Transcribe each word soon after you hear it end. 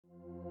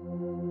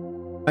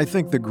I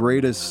think the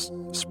greatest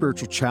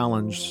spiritual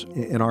challenge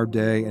in our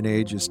day and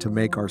age is to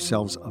make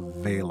ourselves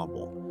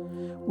available.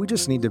 We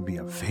just need to be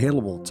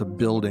available to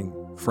building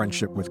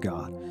friendship with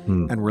God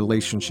and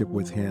relationship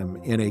with Him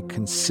in a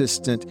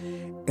consistent,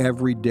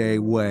 everyday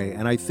way.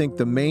 And I think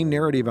the main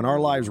narrative in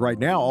our lives right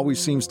now always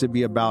seems to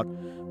be about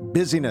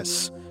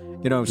busyness,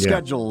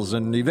 schedules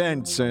and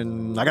events,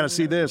 and I got to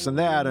see this and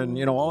that,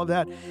 and, all of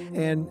that.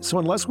 And so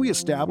unless we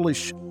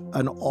establish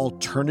an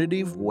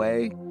alternative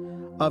way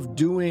of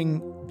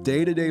doing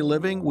day-to-day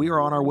living, we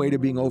are on our way to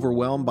being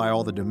overwhelmed by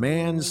all the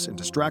demands and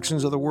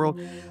distractions of the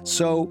world.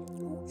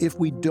 So if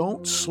we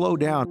don't slow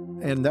down,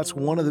 and that's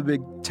one of the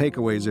big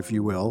takeaways, if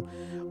you will,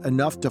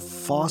 enough to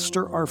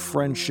foster our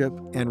friendship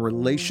and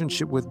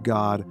relationship with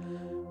God,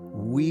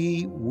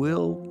 we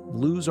will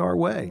lose our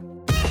way.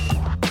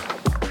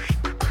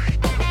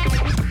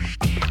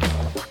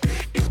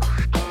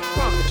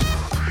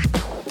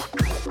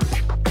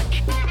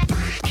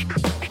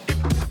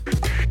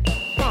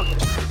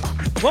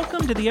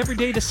 Welcome to the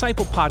Everyday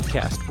Disciple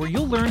Podcast, where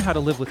you'll learn how to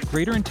live with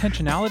greater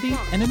intentionality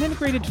and an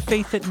integrated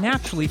faith that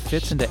naturally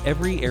fits into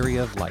every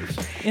area of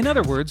life. In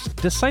other words,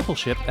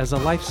 discipleship as a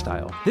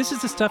lifestyle. This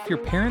is the stuff your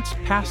parents,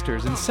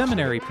 pastors, and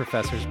seminary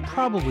professors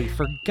probably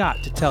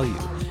forgot to tell you.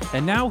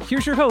 And now,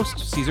 here's your host,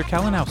 Caesar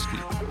Kalinowski.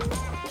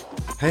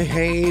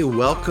 Hey,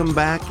 welcome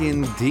back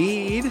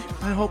indeed.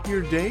 I hope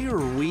your day or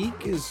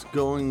week is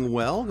going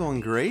well, going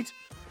great.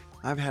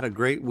 I've had a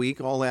great week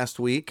all last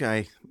week.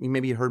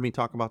 Maybe you heard me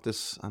talk about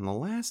this on the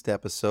last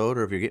episode,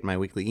 or if you're getting my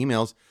weekly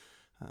emails,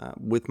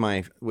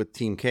 with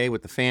Team K,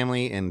 with the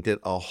family, and did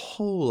a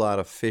whole lot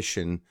of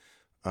fishing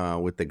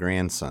with the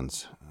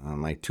grandsons.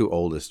 My two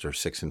oldest are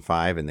 6 and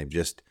 5, and they've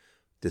just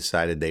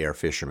decided they are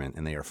fishermen,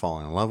 and they are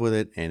falling in love with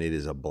it, and it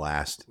is a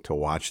blast to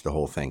watch the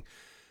whole thing.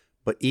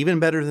 But even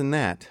better than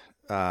that,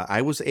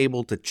 I was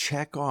able to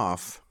check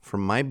off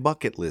from my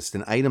bucket list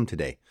an item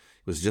today.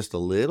 It was just a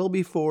little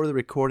before the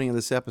recording of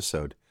this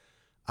episode.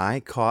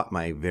 I caught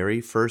my very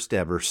first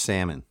ever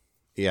salmon.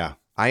 Yeah,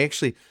 I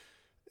actually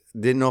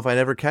didn't know if I'd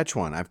ever catch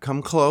one. I've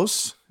come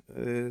close.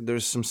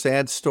 There's some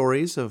sad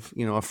stories of,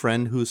 a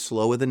friend who's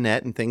slow with a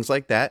net and things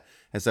like that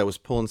as I was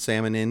pulling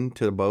salmon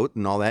into the boat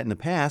and all that in the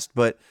past.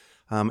 But,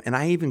 and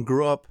I even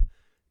grew up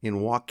in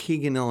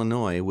Waukegan,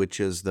 Illinois, which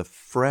is the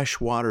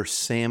freshwater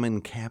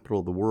salmon capital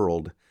of the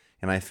world.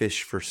 And I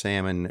fished for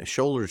salmon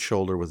shoulder to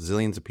shoulder with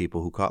zillions of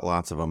people who caught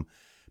lots of them.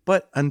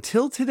 But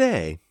until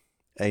today,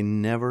 I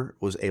never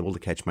was able to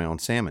catch my own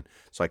salmon.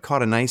 So I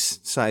caught a nice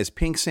sized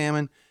pink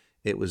salmon.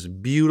 It was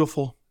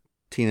beautiful.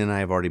 Tina and I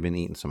have already been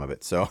eating some of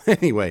it. So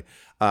anyway,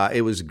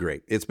 it was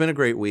great. It's been a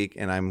great week,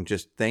 and I'm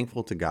just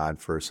thankful to God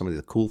for some of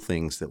the cool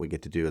things that we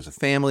get to do as a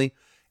family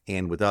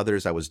and with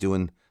others. I was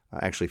doing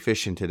actually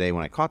fishing today.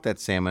 When I caught that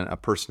salmon, a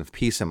person of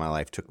peace in my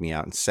life took me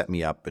out and set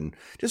me up and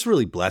just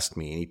really blessed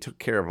me. And he took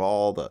care of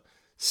all the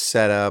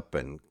setup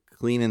and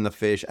cleaning the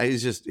fish.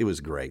 It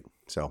was great.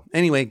 So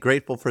anyway,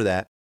 grateful for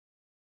that.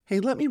 Hey,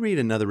 let me read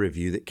another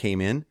review that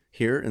came in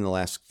here in the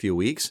last few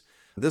weeks.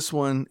 This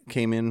one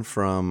came in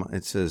from,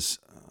 it says,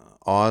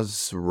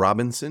 Oz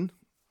Robinson.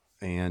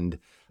 And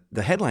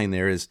the headline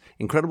there is,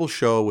 incredible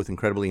show with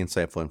incredibly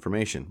insightful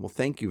information. Well,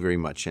 thank you very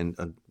much.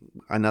 And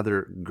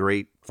another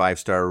great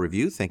 5-star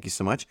review. Thank you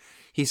so much.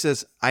 He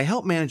says, I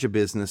help manage a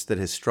business that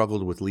has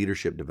struggled with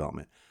leadership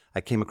development.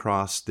 I came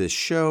across this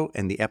show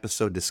and the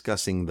episode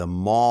discussing the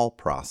MALL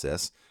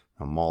process.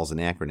 MALL is an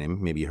acronym.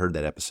 Maybe you heard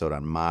that episode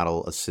on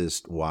model,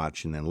 assist,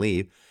 watch, and then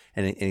leave.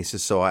 And he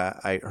says, so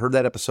I heard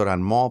that episode on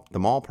the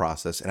MALL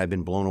process, and I've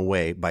been blown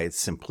away by its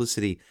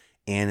simplicity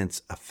and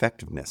its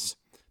effectiveness.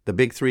 The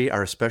big three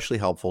are especially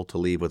helpful to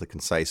leave with a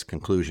concise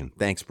conclusion.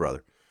 Thanks,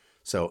 brother.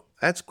 So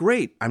that's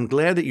great. I'm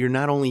glad that you're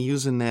not only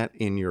using that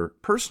in your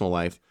personal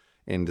life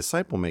and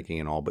disciple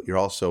making and all, but you're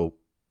also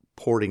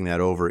porting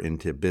that over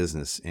into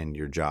business and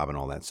your job and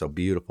all that. So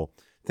beautiful.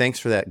 Thanks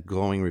for that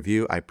glowing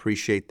review. I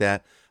appreciate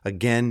that.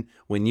 Again,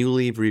 when you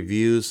leave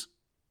reviews,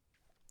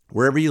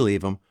 wherever you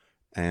leave them,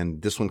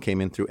 and this one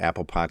came in through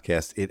Apple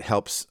Podcasts, it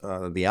helps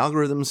the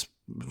algorithms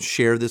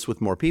share this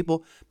with more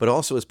people, but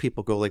also as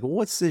people go like, well,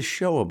 what's this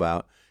show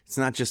about? It's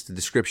not just the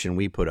description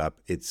we put up,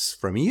 it's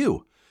from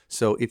you.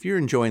 So if you're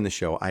enjoying the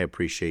show, I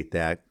appreciate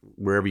that.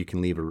 Wherever you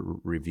can leave a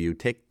review,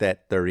 take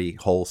that 30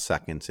 whole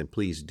seconds and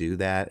please do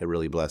that. It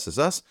really blesses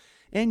us.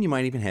 And you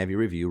might even have your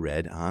review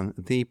read on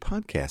the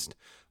podcast.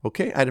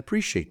 Okay, I'd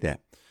appreciate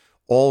that.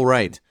 All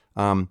right.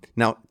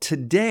 Now,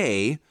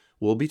 today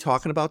we'll be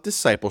talking about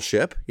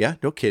discipleship. Yeah,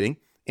 no kidding.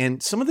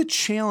 And some of the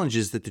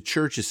challenges that the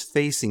church is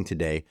facing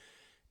today.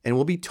 And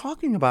we'll be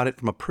talking about it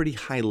from a pretty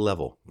high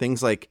level.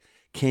 Things like,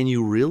 can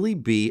you really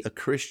be a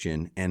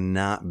Christian and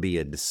not be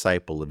a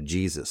disciple of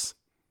Jesus?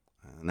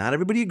 Not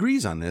everybody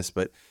agrees on this,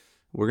 but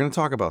we're going to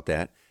talk about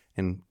that.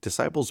 And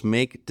disciples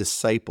make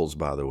disciples,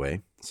 by the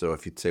way. So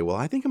if you'd say, well,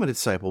 I think I'm a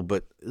disciple,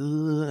 but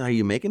are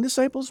you making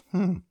disciples?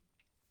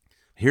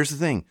 Here's the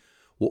thing.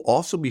 We'll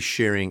also be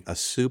sharing a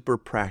super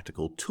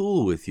practical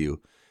tool with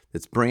you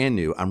that's brand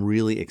new. I'm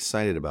really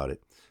excited about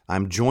it.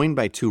 I'm joined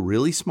by two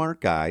really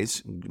smart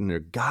guys, and they're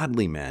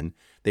godly men.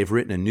 They've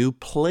written a new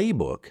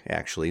playbook,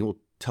 actually. We'll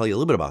tell you a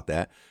little bit about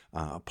that.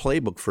 A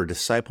playbook for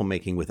disciple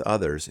making with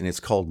others, and it's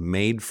called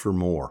Made for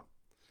More.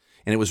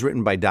 And it was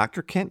written by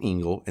Dr. Kent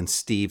Ingle and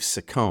Steve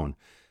Saccone.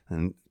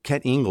 And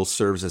Kent Ingle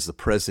serves as the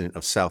president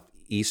of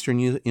Southeastern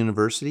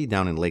University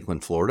down in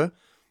Lakeland, Florida.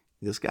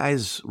 This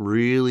guy's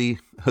really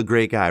a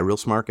great guy, a real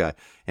smart guy.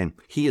 And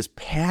he is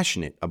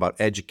passionate about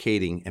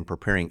educating and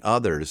preparing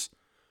others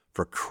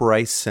for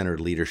Christ-centered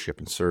leadership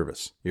and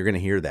service. You're going to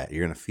hear that.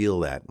 You're going to feel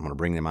that. I'm going to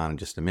bring them on in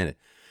just a minute.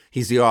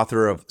 He's the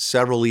author of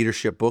several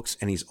leadership books,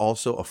 and he's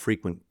also a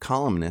frequent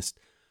columnist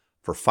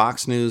for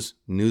Fox News,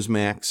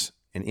 Newsmax,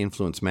 and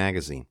Influence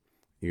Magazine.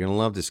 You're going to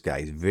love this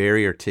guy. He's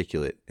very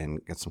articulate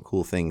and got some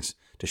cool things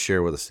to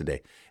share with us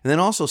today. And then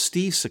also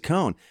Steve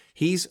Saccone.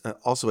 He's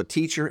also a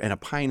teacher and a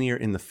pioneer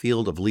in the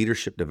field of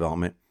leadership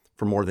development.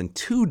 For more than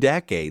 2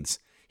 decades,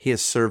 he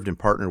has served and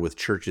partnered with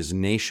churches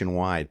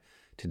nationwide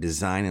to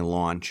design and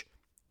launch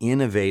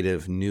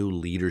innovative new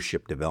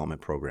leadership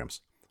development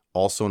programs.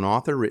 Also an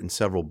author, written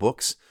several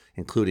books,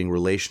 including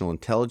Relational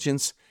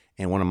Intelligence,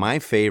 and one of my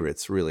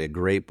favorites, really a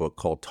great book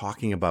called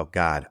Talking About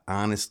God,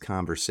 Honest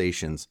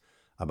Conversations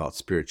about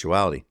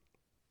Spirituality.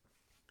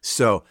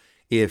 So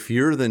if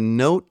you're the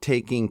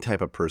note-taking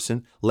type of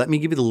person, let me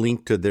give you the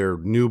link to their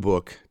new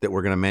book that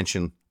we're going to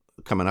mention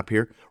coming up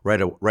here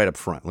right up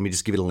front. Let me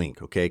just give you the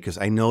link, okay? Because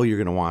I know you're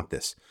going to want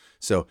this.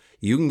 So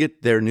you can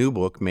get their new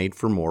book, Made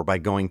for More, by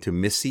going to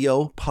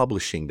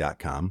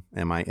missiopublishing.com,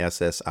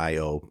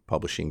 MISSIO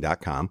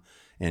publishing.com,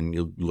 and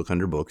you'll look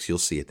under books. You'll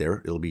see it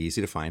there. It'll be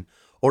easy to find.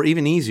 Or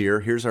even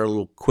easier, here's our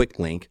little quick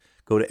link.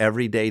 Go to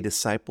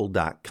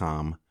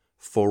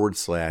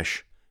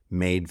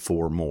everydaydisciple.com/made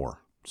for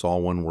more. It's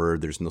all one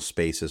word. There's no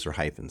spaces or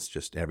hyphens.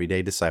 Just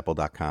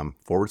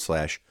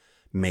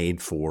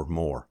everydaydisciple.com/made for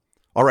more.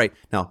 All right,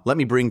 now let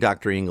me bring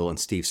Dr. Ingle and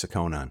Steve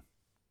Saccone on.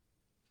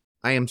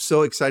 I am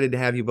so excited to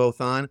have you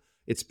both on.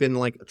 It's been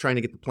like trying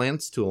to get the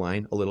planets to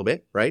align a little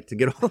bit, right? To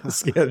get all the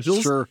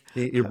schedules. Sure.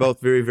 You're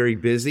both very, very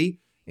busy.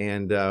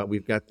 And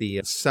we've got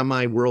the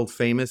semi-world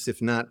famous,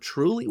 if not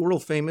truly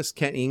world famous,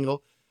 Kent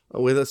Ingle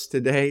with us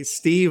today.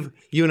 Steve,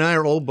 you and I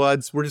are old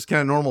buds. We're just kind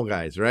of normal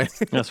guys, right?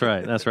 That's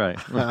right. That's right.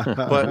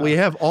 But we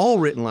have all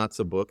written lots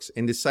of books,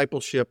 and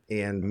discipleship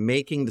and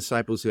making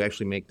disciples who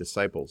actually make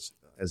disciples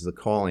as the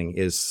calling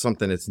is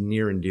something that's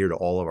near and dear to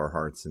all of our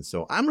hearts. And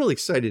so I'm really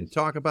excited to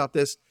talk about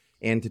this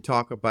and to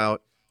talk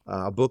about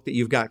a book that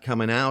you've got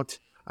coming out.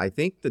 I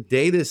think the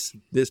day this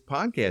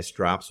podcast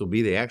drops will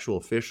be the actual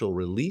official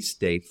release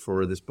date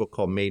for this book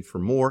called Made for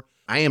More.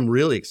 I am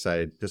really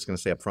excited, just going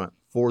to say up front,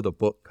 for the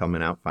book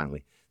coming out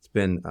finally. It's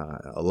been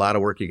a lot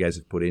of work you guys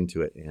have put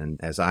into it. And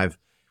as I've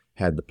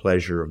had the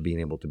pleasure of being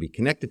able to be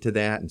connected to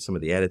that and some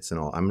of the edits and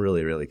all, I'm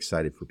really, really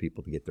excited for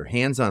people to get their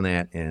hands on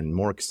that and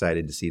more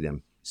excited to see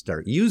them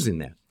start using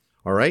that.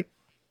 All right?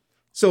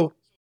 So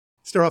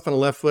start off on the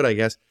left foot, I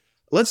guess.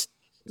 Let's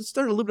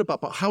start a little bit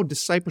about how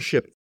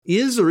discipleship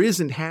is or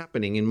isn't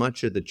happening in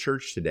much of the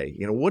church today.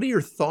 You know, what are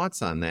your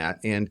thoughts on that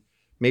and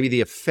maybe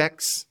the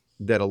effects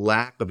that a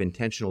lack of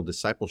intentional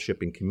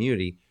discipleship in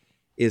community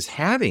is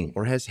having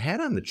or has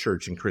had on the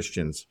church and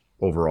Christians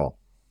overall?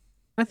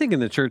 I think in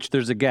the church,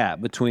 there's a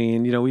gap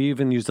between, we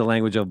even use the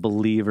language of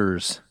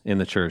believers in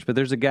the church, but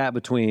there's a gap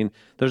between,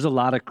 there's a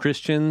lot of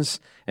Christians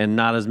and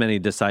not as many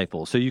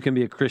disciples. So you can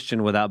be a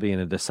Christian without being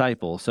a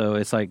disciple. So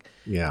it's like,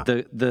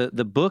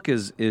 the book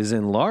is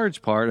in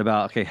large part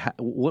about, okay,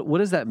 what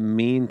does that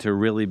mean to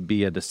really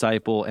be a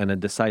disciple and a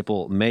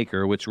disciple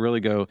maker, which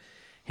really go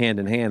hand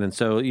in hand. And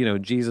so,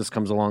 Jesus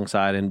comes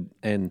alongside and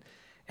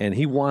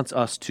he wants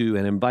us to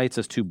and invites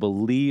us to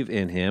believe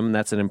in him.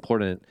 That's an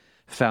important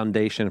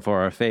foundation for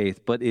our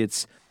faith, but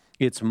it's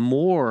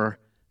more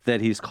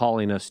that he's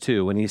calling us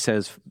to. When he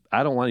says,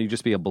 I don't want you to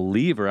just be a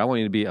believer, I want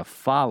you to be a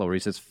follower. He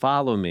says,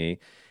 follow me.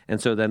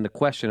 And so then the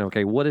question,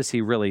 okay, what is he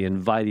really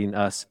inviting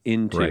us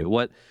into? Right.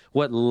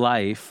 What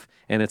life,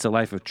 and it's a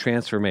life of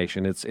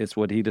transformation. It's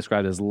what he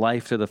described as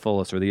life to the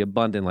fullest or the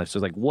abundant life. So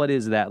it's like, what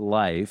is that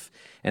life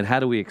and how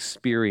do we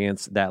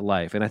experience that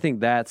life? And I think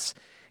that's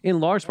in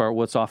large part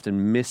what's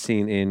often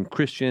missing in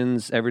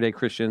Christians, everyday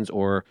Christians,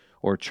 or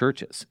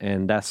churches.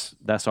 And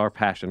that's our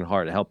passion and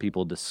heart, to help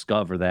people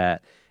discover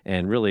that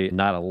and really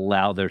not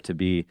allow there to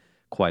be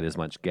quite as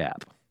much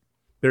gap.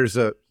 There's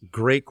a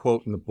great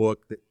quote in the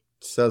book that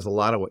says a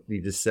lot of what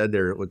you just said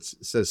there. It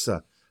says,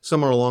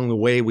 somewhere along the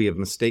way, we have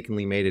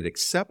mistakenly made it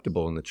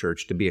acceptable in the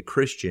church to be a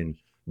Christian,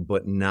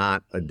 but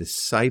not a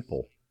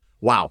disciple.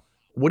 Wow.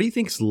 What do you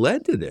think's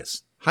led to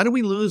this? How do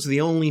we lose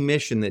the only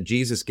mission that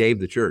Jesus gave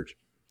the church?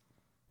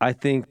 I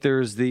think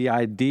there's the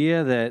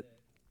idea that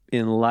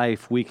in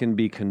life we can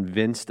be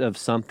convinced of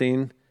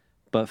something,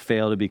 but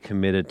fail to be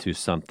committed to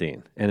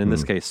something. And in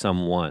this case,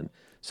 someone.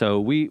 So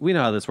we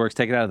know how this works.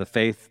 Take it out of the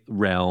faith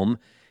realm,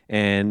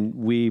 and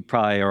we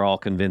probably are all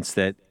convinced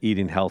that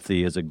eating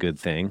healthy is a good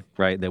thing,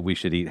 right? That we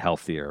should eat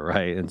healthier,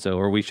 right? And so,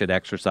 or we should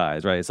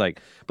exercise, right? It's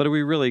like, but are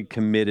we really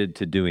committed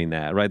to doing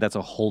that, right? That's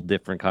a whole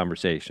different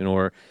conversation.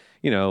 Or,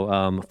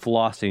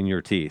 flossing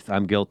your teeth.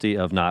 I'm guilty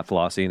of not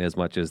flossing as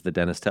much as the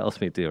dentist tells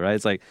me to, right?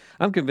 It's like,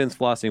 I'm convinced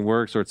flossing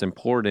works or it's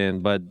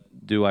important, but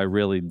do I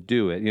really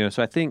do it?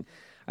 So I think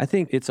I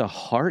think it's a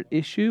heart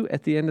issue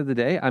at the end of the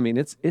day. I mean,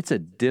 it's a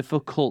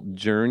difficult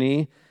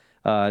journey.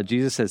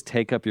 Jesus says,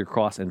 take up your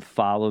cross and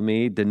follow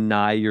me.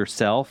 Deny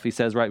yourself. He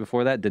says right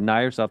before that,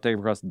 deny yourself, take up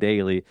your cross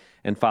daily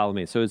and follow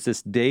me. So it's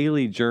this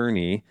daily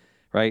journey,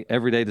 right?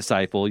 Everyday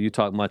disciple, you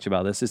talk much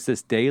about this. It's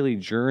this daily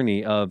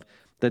journey of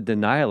the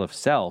denial of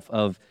self,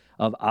 of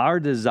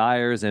our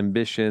desires,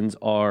 ambitions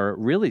are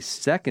really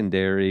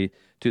secondary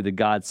to the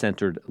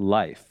God-centered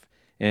life.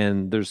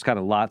 And there's kind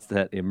of lots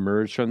that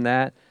emerge from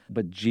that.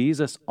 But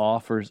Jesus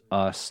offers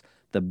us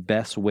the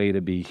best way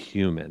to be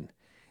human.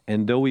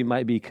 And though we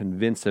might be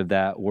convinced of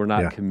that, we're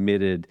not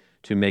committed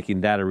to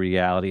making that a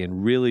reality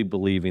and really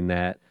believing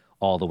that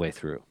all the way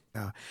through.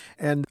 Yeah.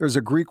 And there's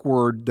a Greek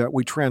word that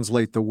we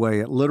translate the way.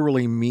 It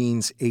literally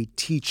means a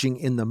teaching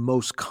in the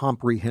most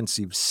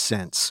comprehensive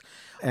sense.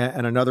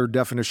 And another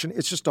definition,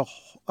 it's just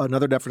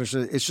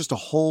a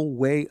whole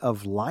way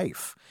of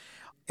life.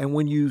 And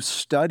when you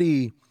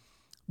study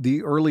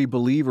the early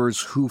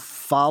believers who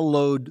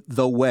followed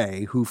the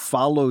way, who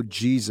followed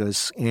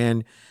Jesus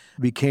and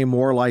became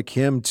more like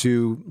him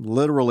to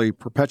literally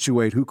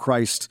perpetuate who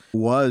Christ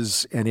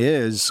was and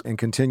is and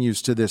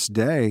continues to this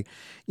day,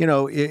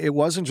 it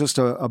wasn't just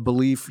a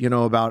belief,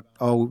 about,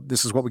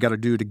 this is what we got to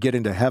do to get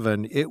into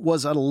heaven. It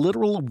was a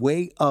literal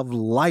way of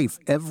life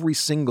every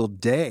single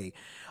day.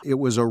 It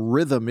was a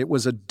rhythm. It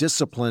was a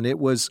discipline. It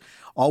was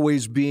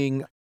always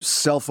being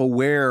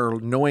self-aware,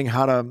 knowing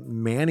how to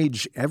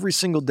manage every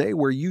single day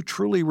where you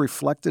truly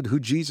reflected who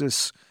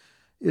Jesus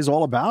is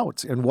all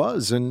about and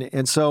was.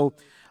 And so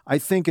I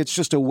think it's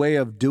just a way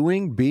of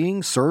doing,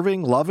 being,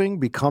 serving, loving,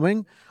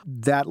 becoming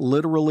that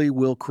literally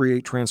will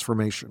create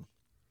transformation.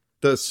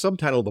 The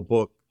subtitle of the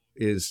book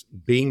is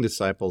Being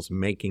Disciples,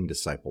 Making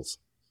Disciples.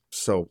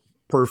 So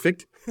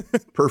perfect,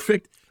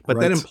 perfect. But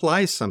that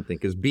implies something,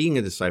 because being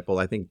a disciple,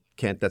 I think,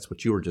 Kent, that's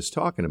what you were just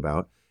talking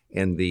about.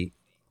 And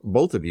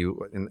both of you,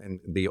 and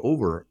the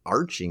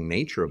overarching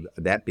nature of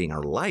that being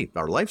our life,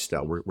 our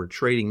lifestyle, we're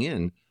trading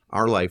in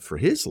our life for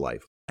his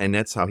life. And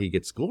that's how he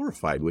gets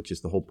glorified, which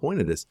is the whole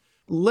point of this.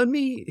 Let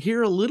me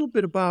hear a little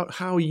bit about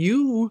how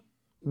you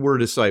were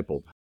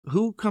discipled.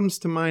 Who comes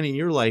to mind in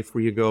your life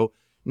where you go,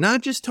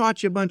 not just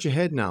taught you a bunch of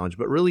head knowledge,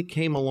 but really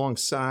came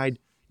alongside,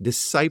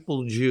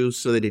 discipled you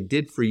so that it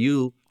did for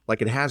you,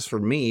 like it has for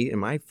me and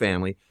my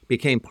family,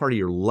 became part of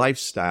your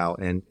lifestyle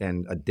and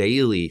a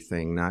daily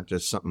thing, not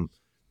just something,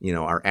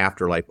 our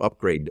afterlife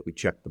upgrade that we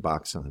checked the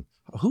box on.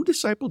 Who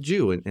discipled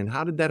you, and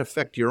how did that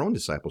affect your own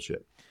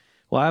discipleship?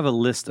 Well, I have a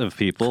list of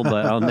people,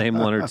 but I'll name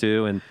one or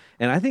two. And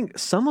I think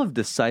some of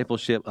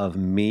discipleship of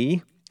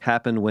me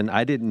happened when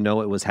I didn't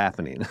know it was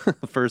happening,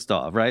 first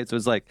off, right? So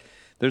it's like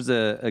there's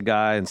a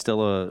guy and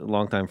still a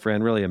longtime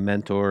friend, really a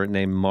mentor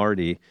named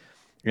Marty.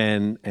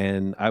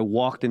 And I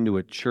walked into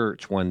a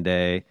church one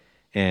day,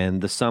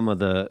 and the sum of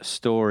the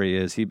story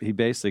is he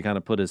basically kind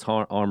of put his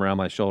arm around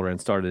my shoulder and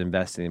started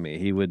investing in me.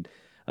 He would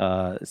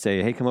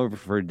say, hey, come over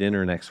for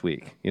dinner next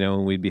week,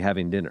 and we'd be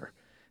having dinner.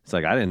 It's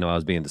like, I didn't know I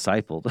was being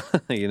discipled.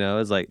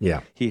 It's like,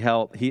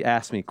 he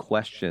asked me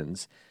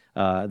questions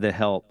that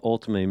helped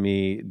ultimately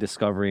me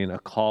discovering a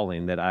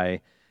calling that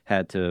I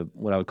had to,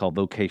 what I would call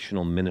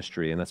vocational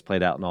ministry. And that's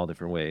played out in all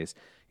different ways.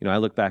 I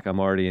look back on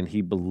Marty, and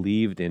he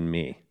believed in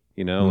me,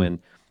 and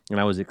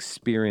I was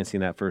experiencing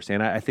that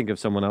firsthand. I think of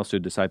someone else who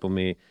discipled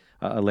me,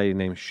 a lady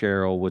named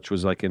Cheryl, which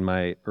was like in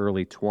my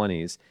early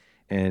 20s.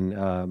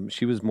 And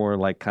she was more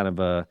like kind of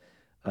a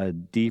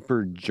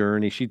deeper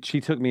journey. She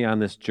took me on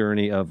this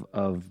journey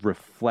of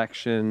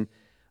reflection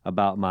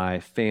about my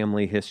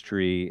family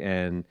history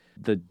and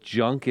the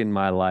junk in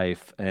my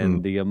life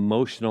and the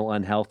emotional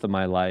unhealth of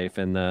my life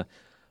and the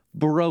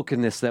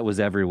brokenness that was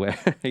everywhere.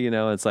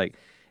 It's like,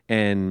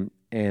 and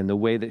the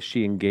way that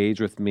she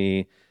engaged with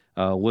me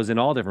was in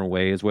all different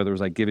ways, whether it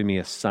was like giving me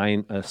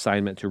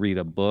assignment to read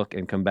a book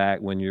and come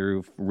back when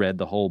you've read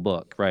the whole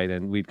book, right?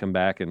 And we'd come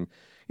back and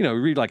we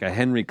read like a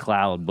Henry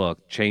Cloud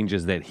book,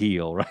 Changes That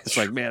Heal, right? It's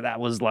like, man,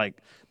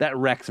 that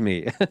wrecked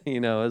me.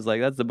 It's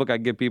like, that's the book I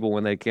give people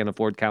when they can't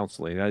afford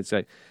counseling. I'd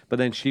say, but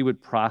then she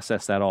would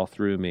process that all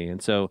through me.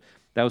 And so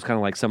that was kind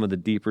of like some of the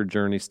deeper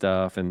journey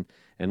stuff. And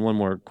one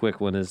more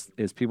quick one is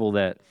people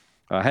that,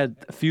 I had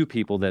a few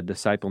people that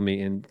discipled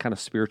me in kind of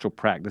spiritual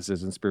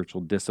practices and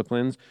spiritual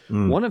disciplines.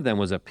 One of them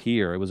was a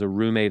peer. It was a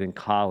roommate in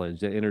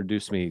college that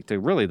introduced me to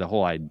really the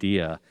whole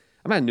idea.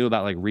 I knew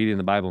about like reading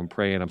the Bible and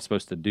praying. I'm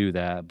supposed to do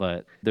that,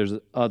 but there's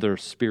other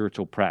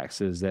spiritual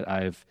practices that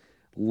I've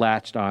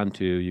latched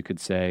onto, you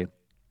could say,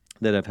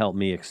 that have helped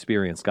me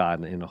experience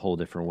God in a whole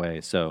different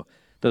way. So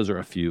those are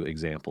a few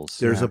examples.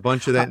 There's a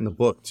bunch of that in the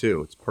book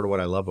too. It's part of what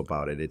I love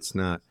about it. It's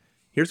not,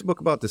 here's a book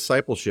about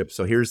discipleship,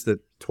 so here's the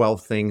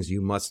 12 things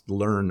you must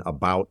learn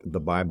about the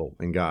Bible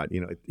and God.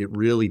 It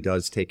really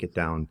does take it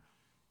down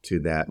to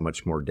that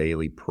much more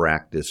daily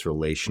practice,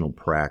 relational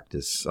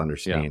practice,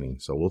 understanding.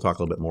 So we'll talk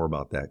a little bit more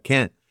about that.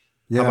 Kent,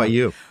 how about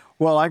you?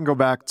 Well, I can go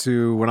back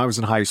to when I was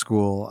in high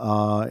school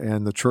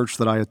and the church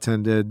that I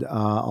attended.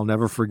 I'll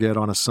never forget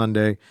on a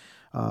Sunday,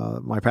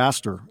 my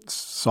pastor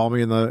saw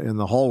me in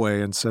the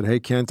hallway and said, "Hey,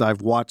 Kent, I've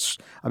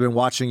been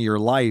watching your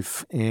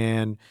life,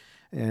 and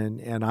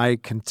and I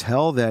can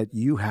tell that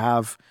you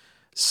have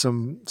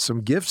some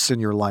gifts in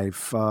your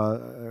life.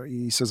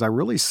 He says, I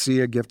really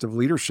see a gift of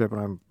leadership.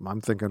 And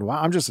I'm thinking,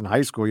 wow, I'm just in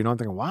high school. I'm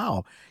thinking,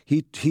 wow,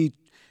 he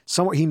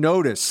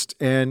noticed,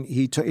 and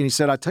he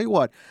said, I tell you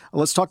what,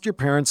 let's talk to your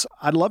parents.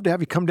 I'd love to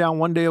have you come down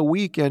one day a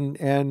week,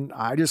 and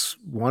I just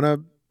want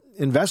to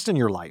invest in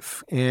your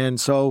life.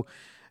 And so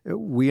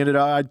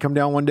I'd come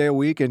down one day a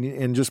week,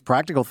 and just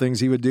practical things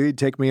he would do. He'd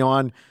take me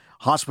on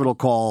hospital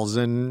calls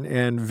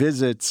and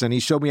visits, and he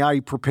showed me how he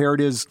prepared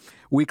his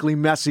weekly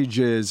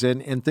messages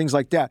and things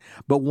like that.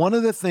 But one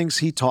of the things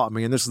he taught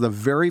me, and this is the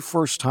very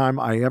first time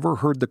I ever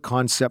heard the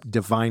concept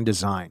divine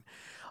design,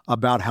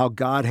 about how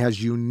God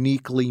has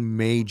uniquely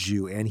made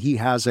you, and he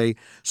has a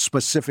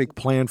specific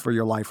plan for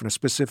your life and a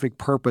specific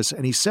purpose.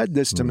 And he said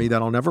this to me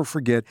that I'll never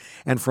forget.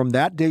 And from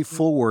that day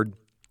forward,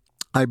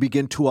 I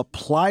began to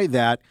apply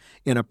that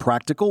in a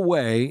practical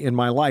way in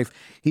my life.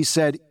 He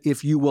said,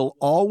 if you will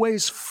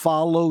always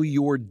follow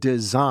your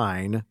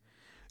design,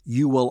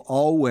 you will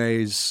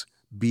always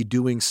be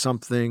doing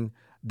something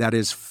that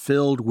is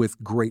filled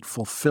with great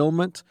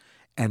fulfillment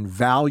and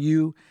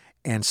value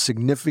and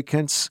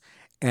significance,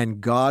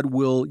 and God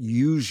will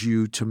use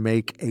you to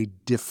make a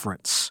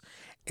difference.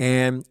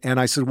 And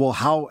I said, well,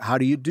 how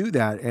do you do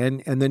that?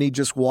 And then he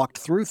just walked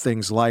through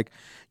things like,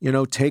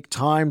 take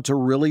time to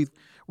really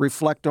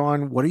reflect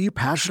on, what are you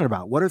passionate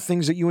about? What are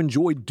things that you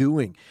enjoy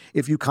doing?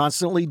 If you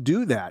constantly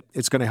do that,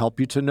 it's going to help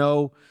you to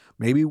know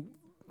maybe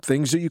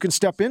things that you can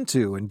step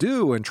into and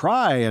do and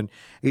try. And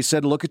he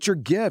said, look at your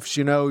gifts.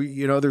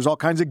 There's all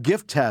kinds of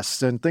gift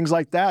tests and things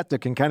like that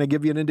can kind of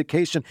give you an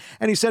indication.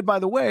 And he said, by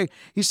the way,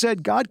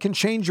 God can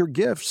change your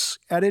gifts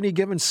at any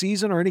given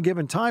season or any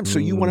given time. So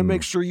you want to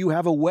make sure you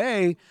have a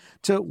way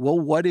to,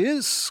 what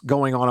is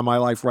going on in my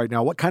life right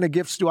now? What kind of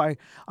gifts do I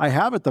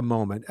have at the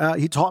moment?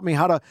 He taught me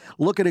how to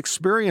look at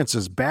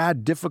experiences,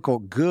 bad,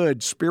 difficult,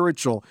 good,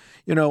 spiritual,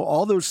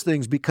 all those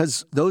things,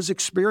 because those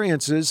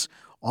experiences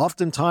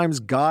oftentimes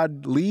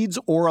God leads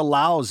or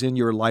allows in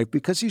your life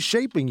because he's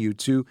shaping you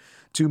to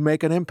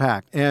make an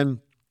impact. And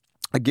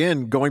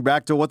again, going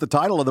back to what the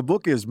title of the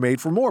book is, Made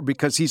for More,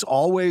 because he's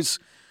always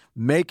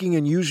making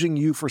and using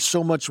you for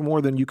so much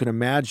more than you can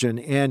imagine.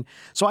 And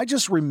so I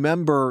just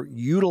remember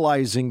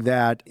utilizing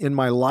that in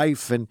my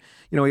life. And,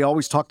 he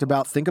always talked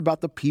about, think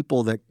about the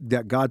people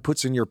that God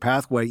puts in your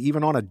pathway,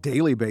 even on a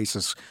daily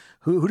basis.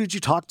 Who did you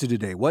talk to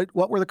today? What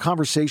were the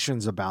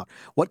conversations about?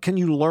 What can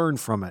you learn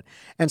from it?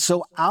 And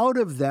so out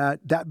of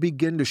that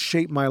began to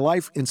shape my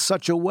life in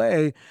such a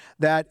way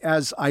that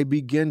as I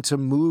begin to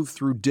move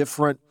through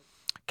different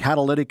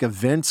catalytic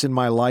events in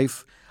my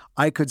life,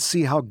 I could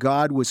see how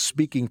God was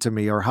speaking to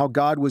me, or how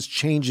God was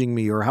changing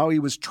me, or how he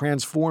was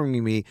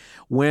transforming me.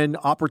 When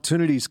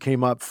opportunities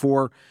came up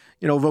for,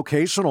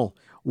 vocational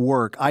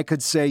work, I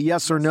could say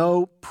yes or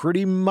no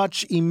pretty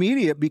much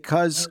immediate,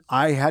 because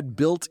I had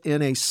built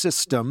in a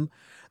system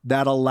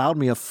that allowed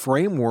me, a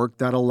framework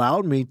that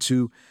allowed me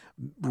to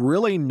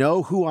really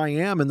know who I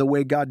am and the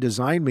way God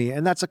designed me.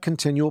 And that's a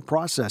continual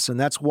process. And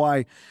that's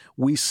why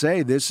we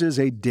say this is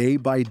a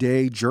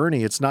day-by-day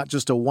journey. It's not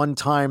just a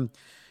one-time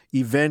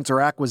event or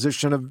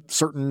acquisition of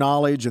certain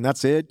knowledge and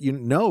that's it.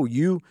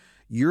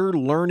 You're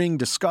learning,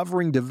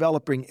 discovering,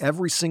 developing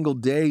every single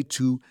day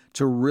to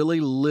really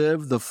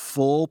live the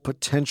full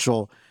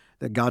potential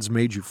that God's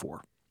made you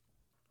for.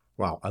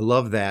 Wow, I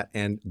love that.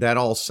 And that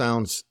all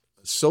sounds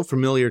so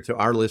familiar to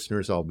our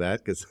listeners, I'll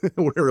bet, because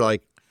we're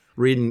like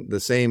reading the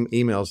same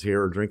emails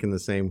here or drinking the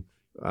same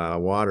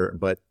water.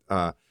 But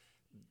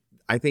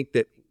I think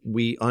that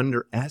we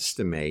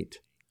underestimate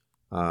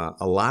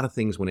a lot of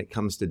things when it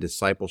comes to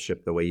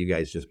discipleship, the way you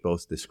guys just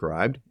both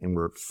described, and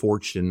we're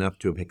fortunate enough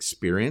to have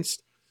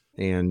experienced.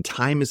 And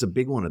time is a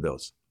big one of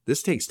those.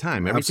 This takes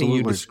time. Everything Absolutely.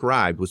 you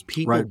described was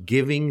people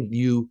giving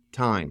you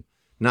time,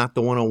 not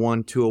the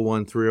 101,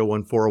 201,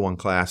 301, 401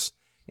 class,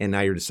 and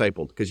now you're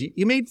discipled. Because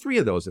you made 3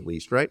 of those at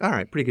least, right? All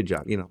right, pretty good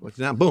job.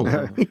 Now, boom,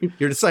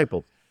 you're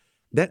discipled.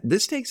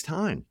 This takes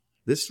time.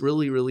 This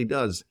really, really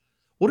does.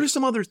 What are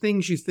some other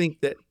things you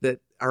think that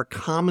are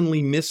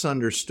commonly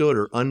misunderstood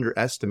or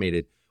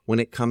underestimated when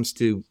it comes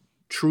to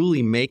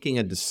truly making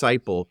a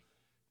disciple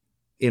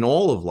in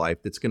all of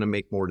life that's going to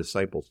make more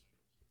disciples?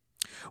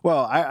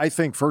 Well, I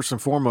think first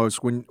and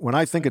foremost, when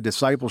I think of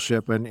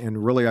discipleship,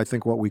 and really I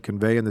think what we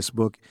convey in this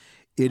book,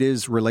 it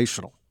is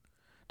relational.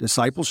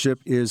 Discipleship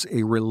is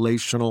a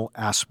relational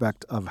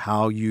aspect of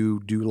how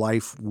you do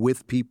life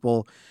with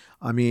people.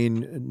 I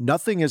mean,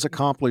 nothing is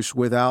accomplished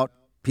without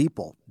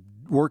people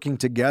working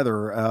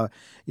together,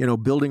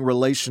 building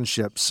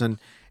relationships.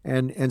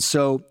 And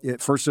so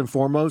first and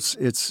foremost,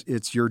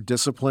 it's your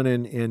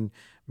discipline in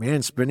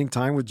spending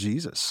time with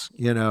Jesus,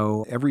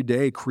 every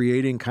day,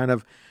 creating kind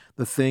of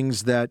the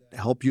things that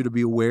help you to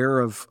be aware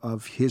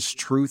of his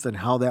truth and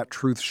how that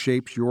truth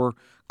shapes your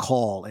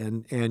call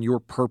and your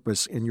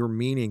purpose and your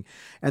meaning.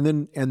 And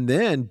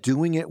then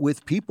doing it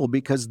with people,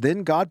 because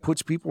then God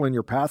puts people in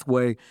your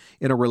pathway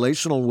in a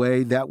relational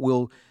way that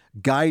will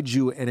guide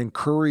you and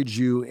encourage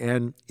you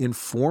and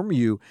inform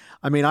you.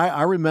 I mean,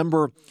 I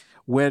remember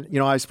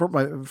when, I spent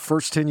my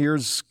first 10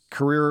 years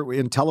career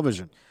in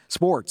television,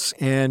 sports,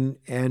 and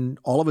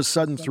all of a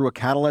sudden through a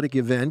catalytic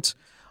event,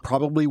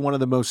 probably one of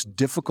the most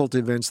difficult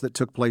events that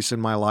took place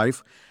in my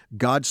life,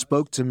 God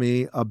spoke to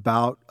me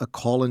about a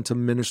call into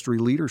ministry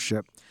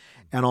leadership.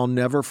 And I'll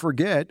never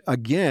forget,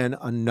 again,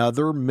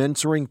 another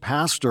mentoring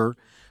pastor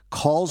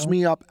calls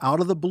me up out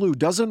of the blue,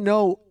 doesn't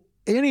know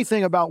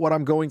anything about what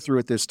I'm going through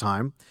at this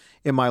time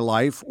in my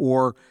life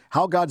or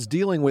how God's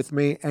dealing with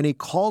me. And he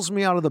calls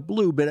me out of the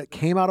blue, but it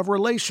came out of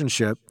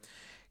relationship.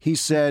 He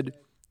said,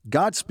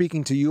 God's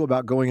speaking to you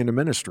about going into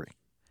ministry.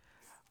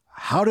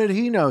 How did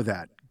he know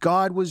that?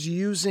 God was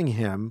using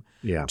him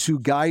to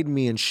guide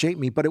me and shape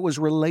me, but it was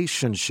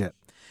relationship.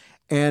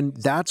 And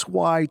that's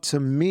why,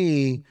 to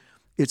me,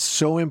 it's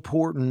so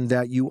important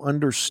that you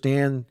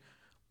understand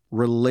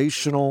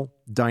relational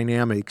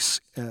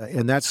dynamics.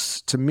 And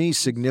that's, to me,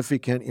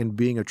 significant in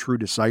being a true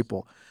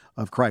disciple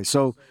of Christ.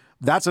 So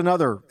that's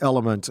another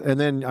element. And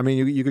then,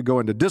 you could go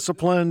into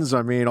disciplines.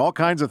 All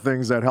kinds of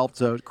things that help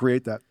to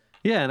create that.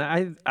 Yeah,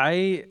 and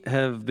I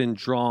have been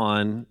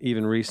drawn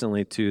even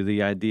recently to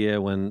the idea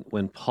when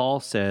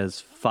Paul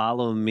says,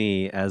 "Follow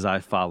me as I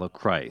follow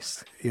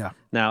Christ." Yeah.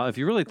 Now, if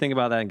you really think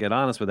about that and get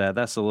honest with that,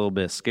 that's a little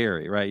bit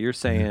scary, right? You're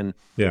saying,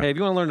 hey, if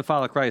you want to learn to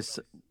follow Christ,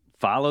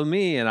 follow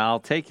me and I'll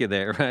take you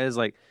there, right? It's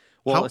like,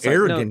 well, how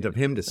arrogant of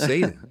him to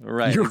say that.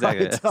 Right, You're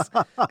exactly. Right. That's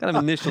kind of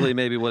initially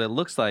maybe what it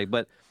looks like,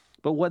 but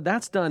what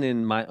that's done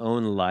in my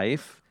own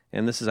life,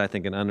 and this is, I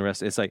think, an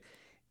underestimated.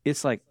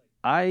 It's like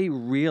I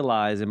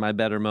realize in my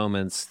better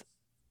moments,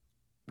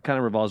 it kind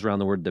of revolves around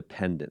the word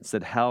dependence,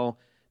 that how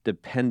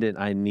dependent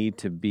I need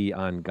to be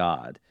on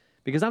God.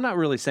 Because I'm not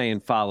really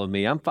saying follow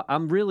me.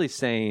 I'm really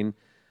saying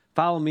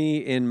follow me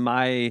in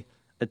my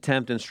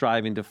attempt and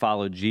striving to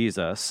follow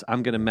Jesus.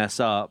 I'm going to mess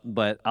up,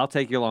 but I'll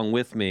take you along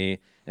with me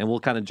and we'll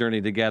kind of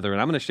journey together.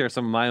 And I'm going to share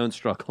some of my own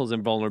struggles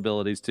and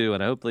vulnerabilities too,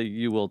 and hopefully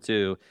you will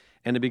too.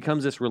 And it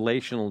becomes this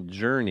relational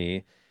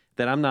journey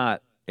that I'm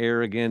not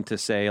arrogant to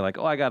say like,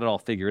 oh, I got it all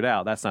figured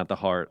out. That's not the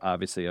heart,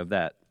 obviously, of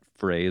that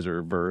phrase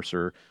or verse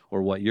or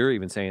what you're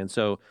even saying.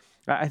 So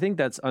I think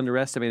that's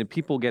underestimated.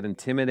 People get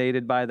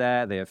intimidated by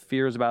that. They have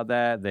fears about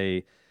that.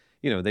 They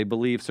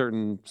believe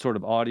certain sort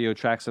of audio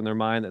tracks in their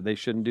mind that they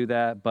shouldn't do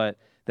that. But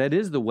that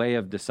is the way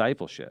of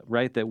discipleship,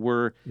 right? That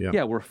we're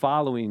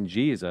following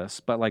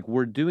Jesus, but like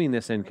we're doing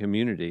this in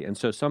community. And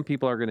so some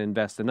people are going to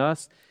invest in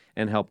us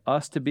and help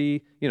us to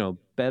be,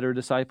 better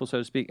disciples, so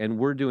to speak. And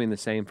we're doing the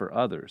same for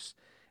others.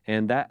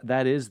 And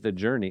that is the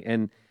journey.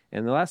 And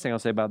the last thing I'll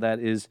say about that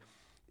is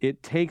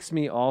it takes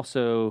me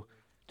also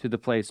to the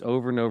place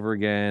over and over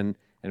again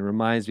and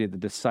reminds me that the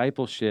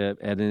discipleship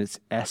at its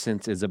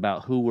essence is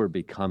about who we're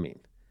becoming.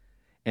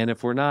 And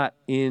if we're not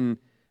in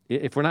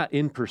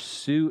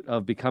pursuit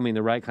of becoming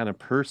the right kind of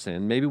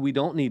person, maybe we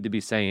don't need to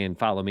be saying,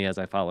 follow me as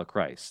I follow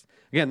Christ.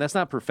 Again, that's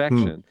not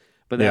perfection,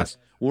 but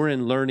we're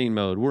in learning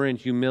mode. We're in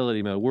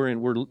humility mode.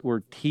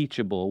 We're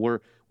teachable.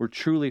 We're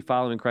truly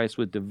following Christ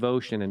with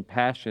devotion and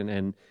passion,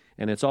 and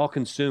it's all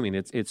consuming.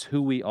 It's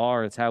who we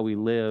are. It's how we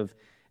live,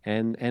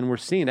 and we're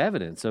seeing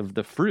evidence of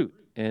the fruit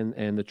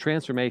and the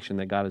transformation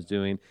that God is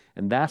doing,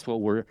 and that's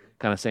what we're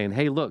kind of saying.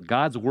 Hey, look,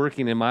 God's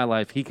working in my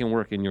life. He can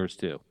work in yours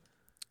too.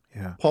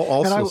 Yeah. Paul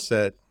also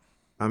said,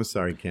 I'm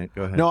sorry, Kent,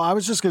 go ahead. No, I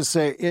was just going to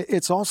say,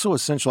 it's also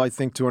essential, I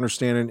think, to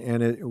understand,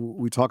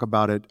 we talk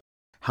about it,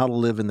 how to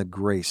live in the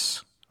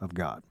grace of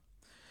God.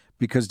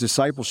 Because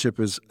discipleship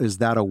is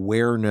that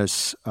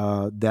awareness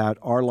that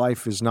our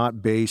life is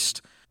not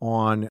based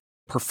on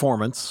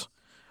performance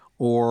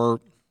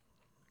or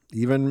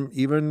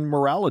even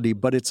morality,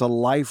 but it's a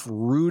life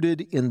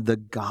rooted in the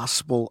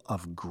gospel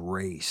of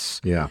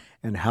grace. Yeah.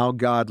 And how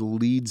God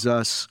leads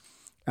us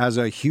as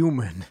a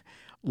human,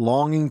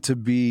 longing to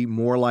be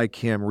more like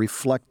him,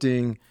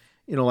 reflecting,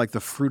 like the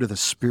fruit of the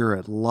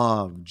Spirit,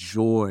 love,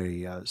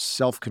 joy,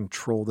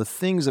 self-control, the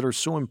things that are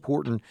so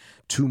important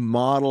to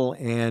model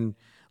and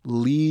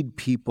lead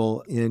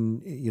people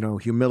in,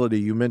 humility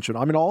you mentioned.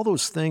 All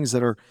those things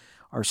that are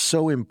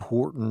so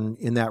important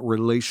in that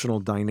relational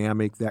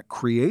dynamic that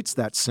creates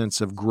that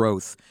sense of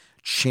growth,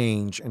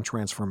 change, and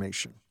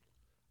transformation.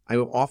 I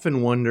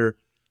often wonder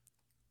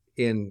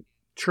in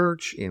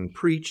church, in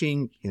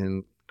preaching,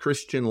 in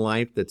Christian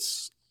life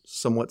that's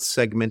somewhat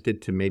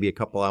segmented to maybe a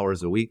couple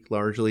hours a week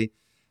largely,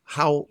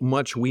 how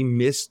much we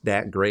miss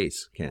that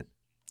grace, Ken.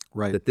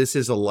 Right. That this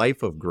is a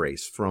life of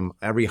grace from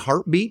every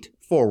heartbeat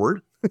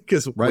forward,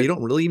 because we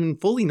don't really even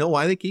fully know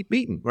why they keep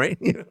beating, right?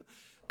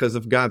 Because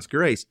of God's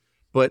grace.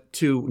 But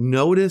to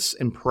notice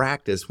and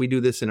practice, we do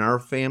this in our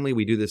family,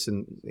 we do this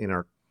in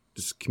our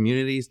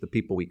communities, the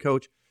people we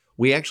coach.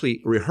 We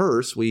actually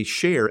rehearse, we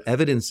share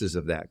evidences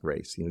of that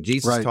grace.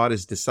 Jesus taught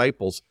his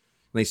disciples,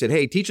 and they said,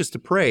 hey, teach us to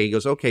pray. He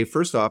goes, okay,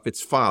 first off,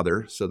 it's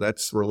Father, so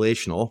that's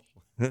relational.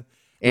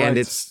 And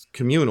it's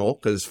communal,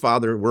 because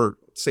we're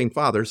same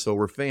Father, so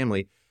we're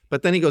family.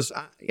 But then he goes,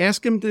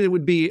 ask him that it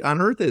would be on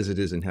earth as it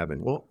is in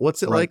heaven. Well,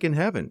 what's it like in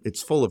heaven?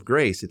 It's full of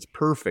grace. It's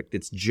perfect.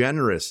 It's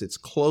generous. It's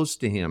close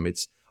to him.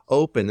 It's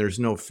open. There's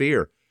no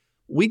fear.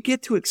 We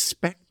get to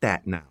expect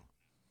that now,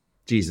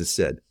 Jesus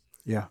said.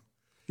 Yeah.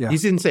 Yeah. He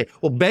didn't say,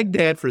 well, beg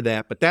Dad for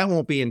that, but that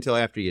won't be until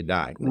after you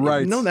die.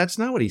 Right. No, that's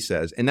not what he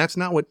says. And that's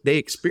not what they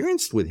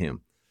experienced with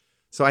him.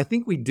 So I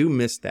think we do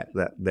miss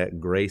that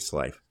grace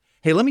life.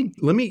 Hey, let me,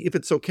 if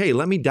it's okay,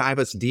 let me dive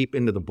us deep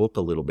into the book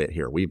a little bit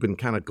here. We've been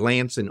kind of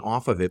glancing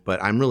off of it,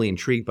 but I'm really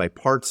intrigued by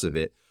parts of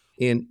it.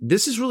 And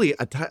this is really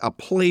a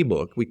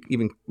playbook.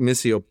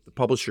 Missio, the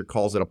publisher,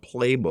 calls it a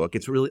playbook.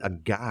 It's really a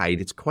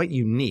guide. It's quite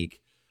unique.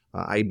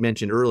 I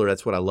mentioned earlier,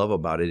 that's what I love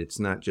about it. It's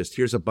not just,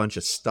 here's a bunch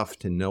of stuff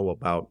to know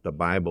about the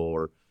Bible,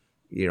 or,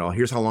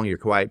 here's how long your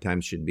quiet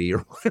time should be,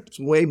 or it's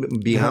way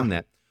beyond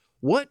that.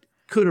 What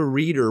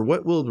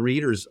will the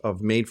readers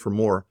of Made for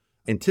More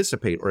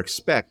anticipate or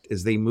expect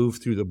as they move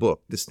through the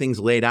book? This thing's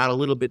laid out a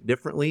little bit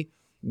differently.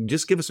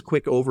 Just give us a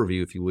quick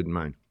overview, if you wouldn't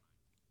mind.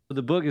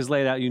 The book is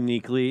laid out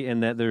uniquely in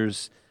that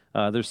there's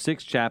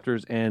 6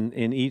 chapters, and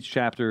in each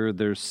chapter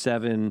there's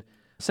 7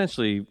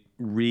 essentially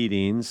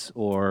readings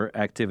or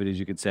activities,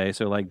 you could say.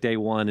 So like day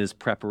 1 is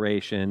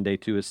preparation, day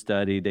 2 is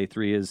study, day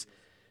 3 is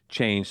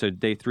change. So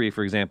day 3,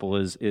 for example,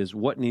 is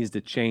what needs to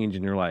change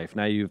in your life.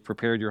 Now you've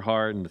prepared your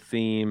heart and the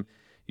theme,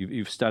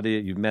 you've studied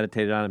it, you've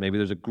meditated on it. Maybe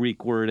there's a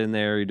Greek word in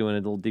there, you're doing a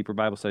little deeper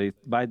Bible study.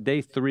 By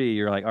day 3,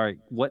 you're like, all right,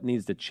 what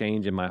needs to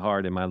change in my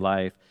heart, in my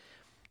life?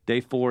 Day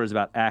 4 is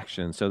about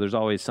action. So there's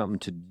always something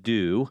to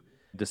do.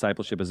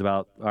 Discipleship is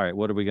about, all right,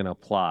 what are we going to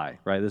apply,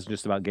 right? This is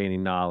just about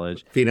gaining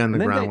knowledge. Feet on the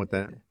ground with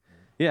that.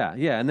 Yeah.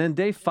 And then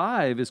day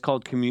 5 is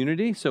called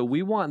community. So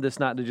we want this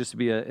not to just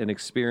be an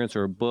experience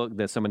or a book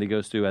that somebody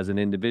goes through as an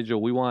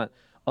individual. We want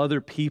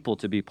other people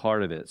to be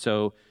part of it.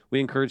 So we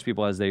encourage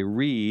people as they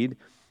read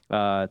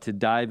to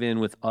dive in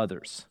with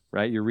others,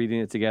 right? You're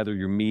reading it together.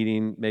 You're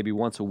meeting maybe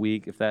once a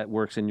week if that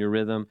works in your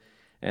rhythm.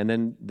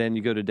 And then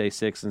you go to day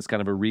 6 and it's kind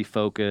of a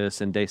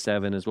refocus, and day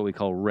 7 is what we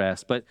call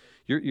rest. But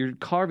you're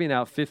carving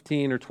out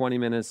 15 or 20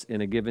 minutes in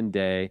a given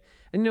day.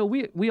 And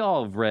we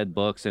all have read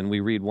books, and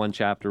we read 1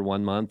 chapter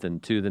 1 month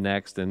and 2 the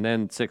next, and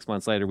then 6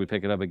 months later we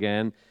pick it up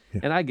again. Yeah.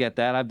 And I get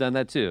that. I've done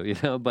that too,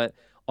 But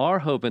our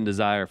hope and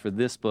desire for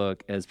this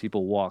book as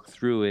people walk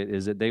through it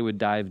is that they would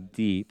dive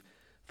deep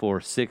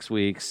for 6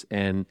 weeks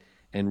and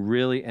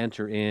really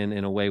enter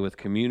in a way with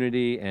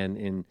community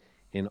and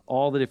in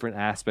all the different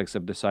aspects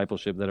of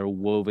discipleship that are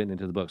woven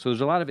into the book. So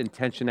there's a lot of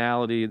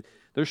intentionality.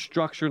 There's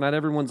structure. Not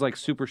everyone's like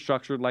super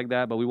structured like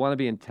that, but we want to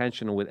be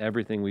intentional with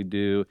everything we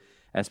do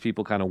as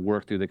people kind of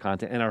work through the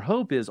content. And our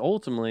hope is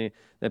ultimately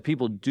that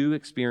people do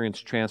experience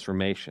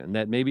transformation,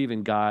 that maybe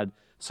even God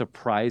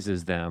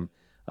surprises them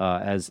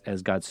as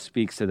God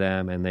speaks to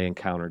them and they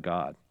encounter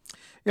God.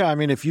 Yeah, I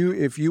mean, if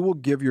you will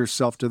give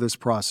yourself to this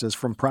process,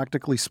 from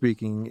practically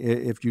speaking,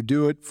 if you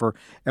do it for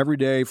every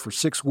day for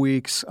 6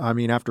 weeks, I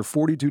mean, after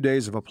 42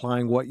 days of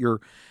applying what you're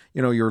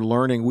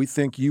learning, we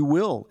think you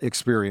will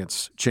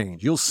experience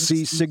change. You'll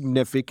see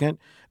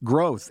significant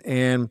growth.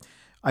 And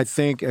I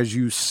think as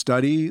you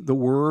study the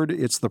Word,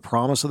 it's the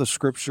promise of the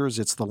Scriptures,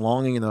 it's the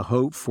longing and the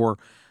hope for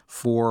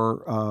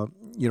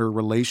your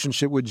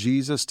relationship with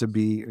Jesus to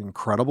be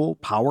incredible,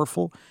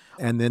 powerful,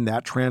 and then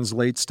that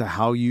translates to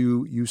how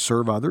you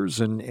serve others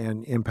and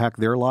impact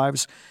their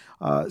lives.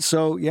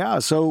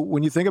 So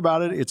when you think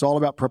about it, it's all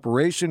about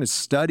preparation, it's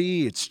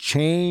study, it's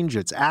change,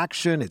 it's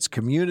action, it's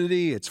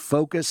community, it's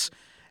focus,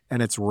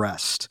 and it's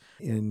rest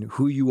in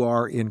who you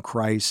are in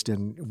Christ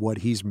and what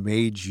He's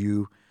made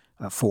you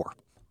for.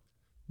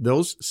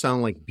 Those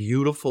sound like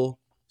beautiful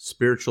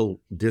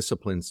spiritual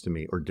disciplines to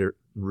me, or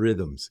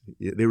rhythms.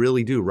 They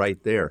really do,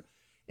 right there.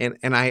 And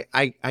I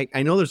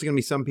know there's going to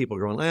be some people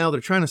going, well, they're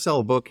trying to sell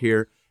a book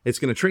here. It's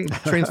going to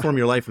transform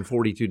your life in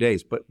 42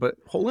 days. But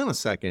hold on a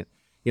second.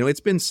 It's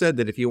been said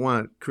that if you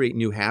want to create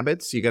new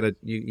habits,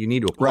 you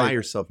need to apply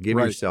yourself, give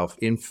yourself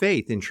in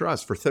faith, in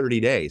trust for 30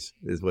 days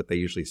is what they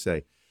usually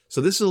say.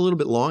 So this is a little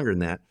bit longer than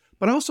that.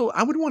 But also,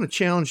 I would want to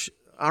challenge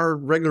our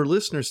regular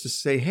listeners to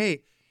say,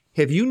 hey,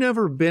 have you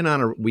never been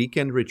on a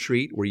weekend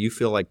retreat where you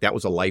feel like that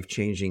was a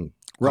life-changing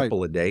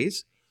couple of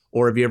days?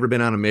 Or have you ever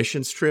been on a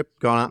missions trip,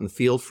 gone out in the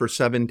field for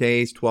 7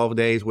 days, 12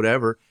 days,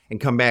 whatever, and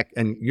come back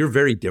and you're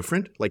very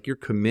different, like your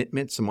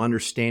commitment, some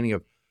understanding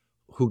of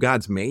who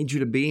God's made you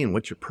to be and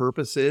what your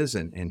purpose is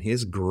and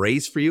His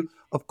grace for you?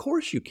 Of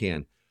course you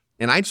can.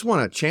 And I just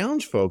want to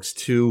challenge folks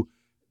to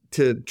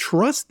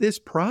trust this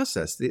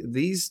process.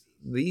 These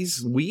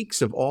weeks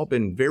have all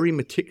been very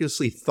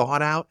meticulously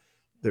thought out.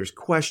 There's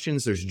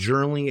questions, there's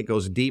journaling, it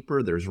goes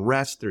deeper, there's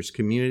rest, there's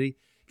community.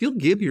 If you'll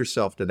give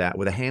yourself to that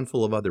with a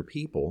handful of other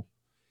people,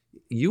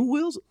 you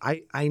will,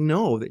 I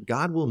know that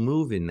God will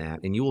move in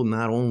that, and you will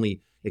not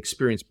only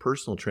experience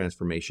personal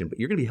transformation, but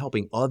you're going to be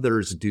helping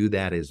others do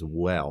that as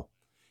well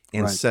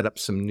and set up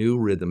some new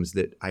rhythms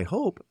that I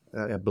hope,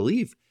 I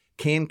believe,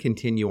 can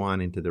continue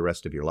on into the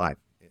rest of your life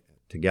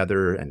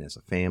together and as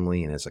a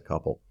family and as a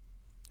couple.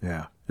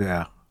 Yeah.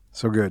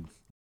 So good.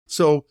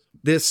 So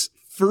this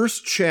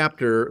first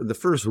chapter, the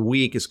first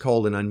week, is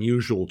called An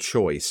Unusual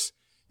Choice.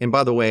 And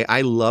by the way,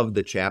 I love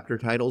the chapter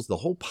titles. The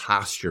whole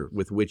posture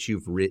with which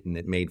you've written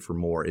it, Made for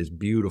More, is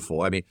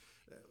beautiful. I mean,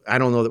 I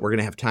don't know that we're going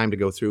to have time to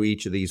go through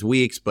each of these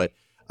weeks, but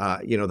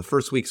the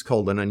first week's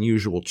called An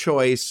Unusual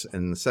Choice,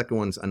 and the second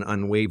one's An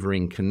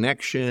Unwavering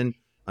Connection.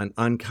 an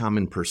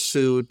uncommon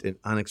pursuit, an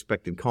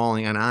unexpected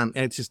calling, and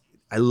it's just,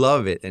 I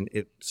love it. And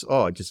it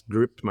just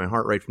gripped my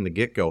heart right from the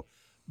get-go.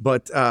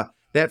 But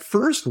that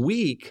first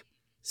week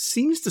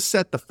seems to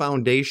set the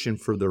foundation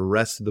for the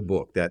rest of the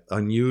book, that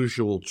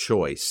unusual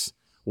choice.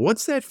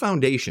 What's that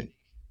foundation?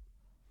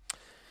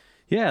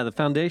 Yeah, the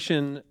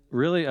foundation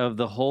really of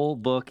the whole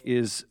book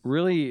is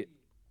really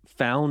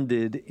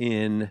founded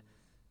in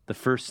the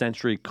first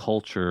century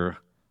culture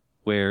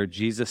where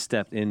Jesus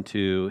stepped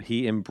into.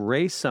 He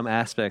embraced some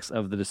aspects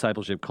of the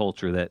discipleship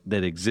culture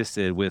that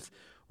existed with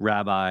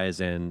rabbis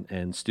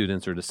and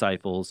students or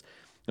disciples,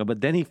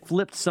 but then he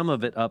flipped some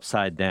of it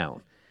upside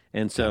down.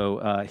 And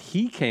so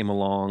he came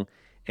along,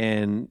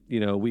 and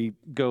we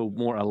go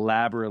more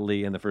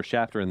elaborately in the first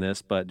chapter in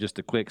this, but just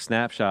a quick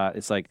snapshot.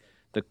 It's like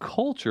the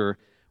culture,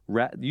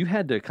 you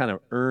had to kind of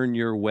earn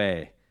your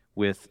way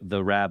with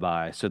the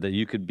rabbi so that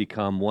you could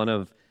become one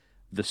of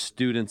the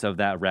students of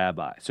that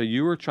rabbi. So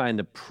you were trying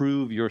to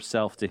prove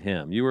yourself to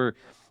him. You were,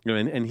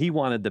 and he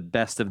wanted the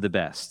best of the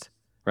best,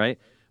 right?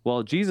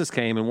 Well, Jesus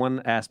came, and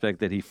one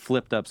aspect that he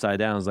flipped upside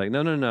down is like,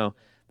 no,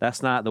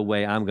 that's not the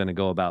way I'm going to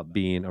go about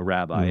being a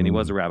rabbi. And he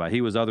was a rabbi.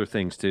 He was other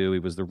things too. He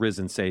was the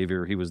risen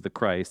Savior. He was the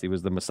Christ. He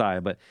was the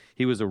Messiah. But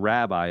he was a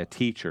rabbi, a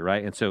teacher,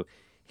 right? And so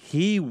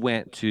he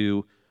went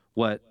to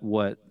what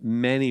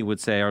many would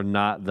say are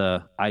not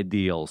the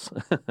ideals,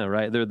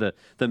 right? They're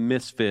the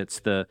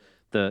misfits, the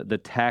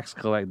tax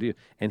collector,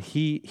 and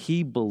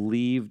he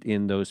believed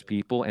in those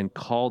people and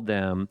called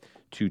them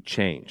to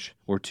change,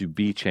 or to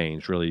be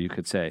changed, really, you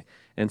could say.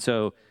 And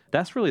so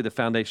that's really the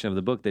foundation of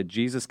the book, that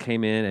Jesus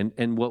came in,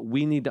 and what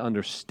we need to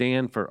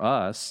understand for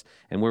us,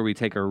 and where we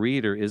take our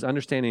reader, is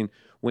understanding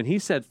when he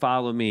said,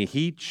 "Follow me,"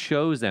 he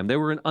chose them. They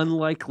were an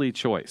unlikely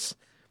choice.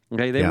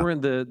 Okay, they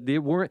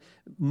weren't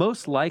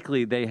most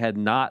likely they had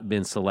not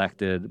been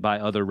selected by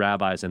other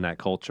rabbis in that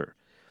culture.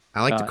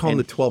 I like to call them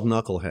the 12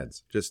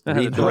 knuckleheads. Just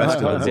read the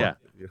rest of it.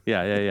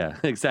 Yeah,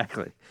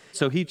 exactly.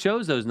 So he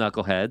chose those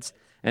knuckleheads,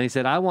 and he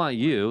said, "I want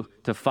you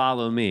to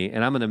follow me,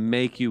 and I'm going to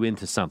make you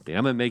into something.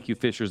 I'm going to make you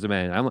fishers of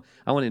men. I want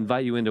to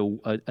invite you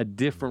into a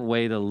different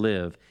way to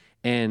live."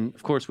 And,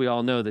 of course, we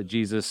all know that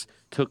Jesus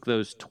took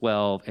those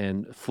 12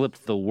 and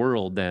flipped the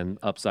world then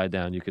upside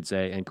down, you could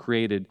say, and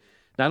created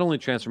not only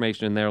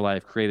transformation in their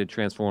life, created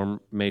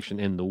transformation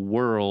in the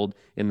world,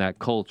 in that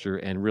culture,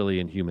 and really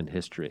in human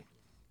history.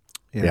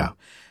 Yeah.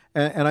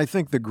 And I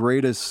think the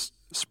greatest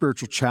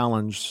spiritual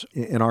challenge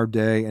in our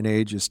day and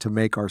age is to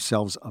make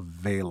ourselves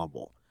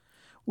available.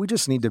 We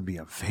just need to be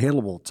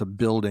available to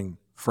building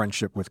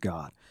friendship with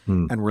God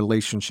and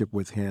relationship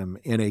with Him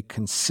in a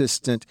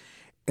consistent,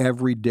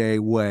 everyday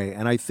way.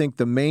 And I think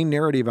the main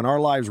narrative in our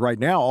lives right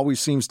now always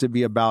seems to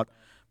be about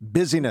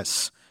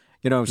busyness,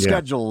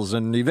 schedules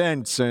and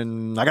events,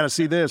 and I got to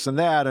see this and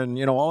that, and,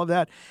 all of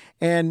that.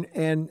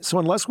 And so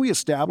unless we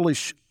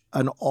establish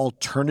an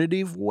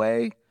alternative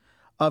way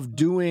of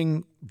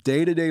doing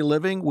day-to-day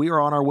living, we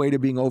are on our way to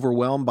being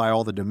overwhelmed by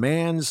all the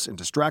demands and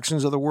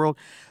distractions of the world.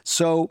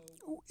 So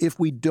if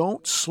we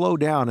don't slow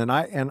down,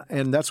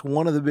 and that's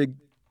one of the big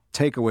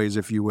takeaways,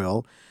 if you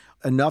will,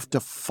 enough to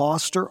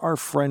foster our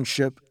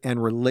friendship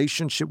and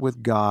relationship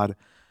with God,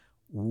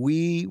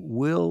 we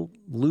will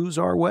lose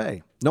our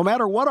way. No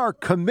matter what our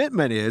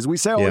commitment is, we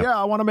say,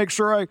 I want to make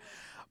sure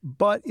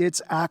but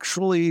it's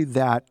actually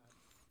that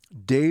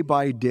day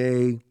by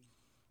day,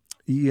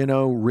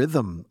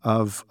 rhythm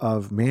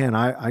of man,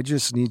 I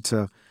just need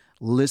to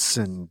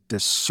listen,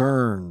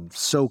 discern,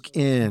 soak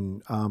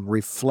in,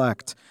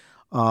 reflect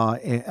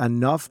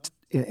enough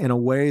in a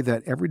way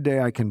that every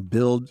day I can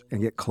build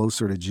and get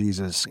closer to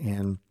Jesus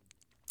and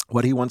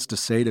what He wants to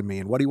say to me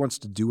and what He wants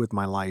to do with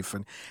my life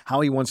and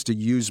how He wants to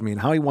use me and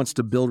how He wants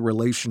to build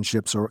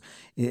relationships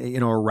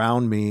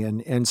around me.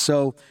 And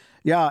so,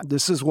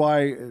 this is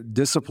why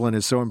discipline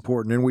is so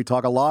important. And we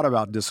talk a lot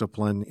about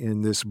discipline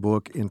in this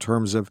book in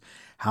terms of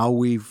how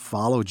we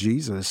follow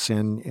Jesus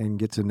and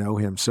get to know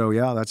Him. So,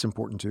 that's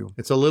important too.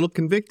 It's a little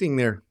convicting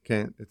there,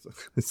 Kent.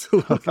 It's a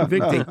little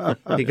convicting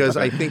because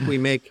I think we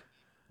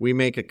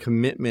make a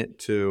commitment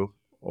to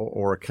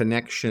or a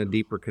connection, a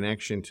deeper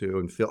connection to,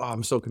 and feel,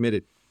 I'm so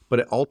committed.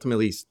 But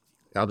ultimately,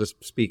 I'll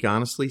just speak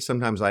honestly.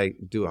 Sometimes I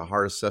do a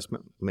hard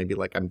assessment, maybe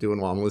like I'm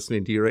doing while I'm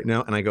listening to you right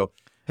now, and I go,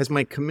 has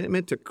my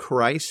commitment to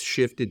Christ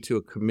shifted to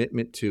a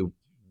commitment to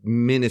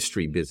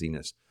ministry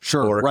busyness?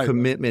 Sure, or a right.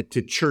 commitment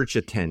to church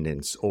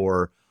attendance,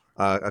 or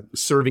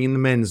serving in the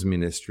men's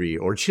ministry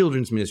or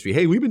children's ministry?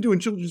 Hey, we've been doing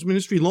children's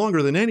ministry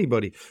longer than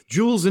anybody.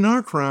 Jewels in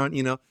our crown,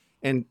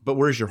 but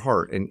where's your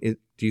heart? And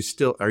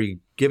are you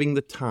giving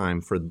the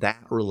time for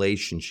that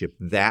relationship,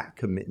 that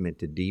commitment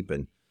to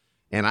deepen?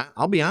 And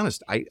I'll be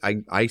honest,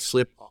 I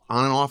slip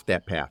on and off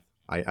that path.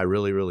 I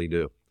really, really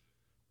do.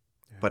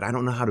 But I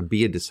don't know how to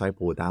be a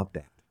disciple without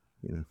that.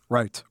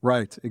 Right,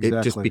 exactly.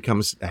 It just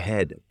becomes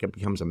it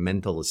becomes a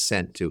mental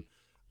ascent to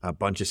a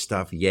bunch of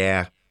stuff.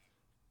 Yeah,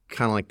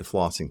 kind of like the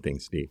flossing thing,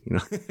 Steve.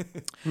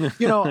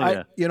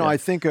 I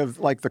think of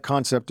like the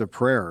concept of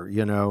prayer.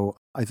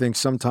 I think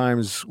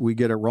sometimes we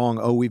get it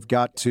wrong. We've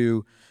got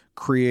to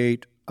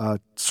create a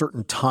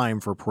certain time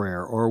for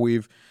prayer, or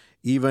we've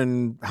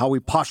even how we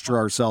posture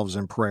ourselves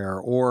in prayer.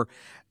 Or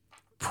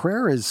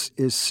prayer is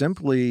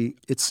simply,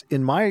 it's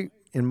in my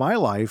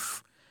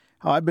life,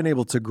 how I've been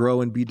able to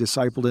grow and be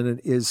discipled in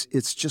it is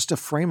it's just a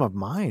frame of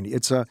mind.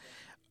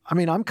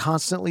 I'm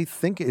constantly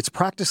thinking, it's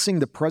practicing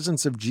the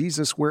presence of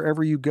Jesus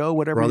wherever you go,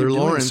 whatever Brother you're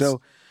doing. Lawrence.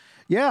 So,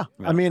 yeah.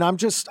 I'm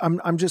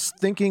just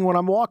thinking when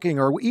I'm walking,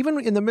 or even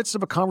in the midst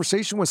of a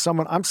conversation with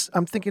someone, I'm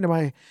thinking in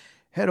my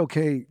head,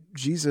 okay,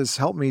 Jesus,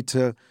 help me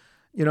to,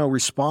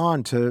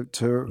 respond,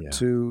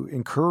 to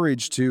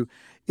encourage,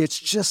 it's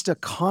just a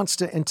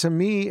constant. And to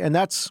me, and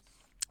that's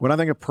when I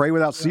think of pray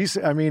without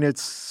ceasing,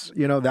 it's,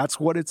 that's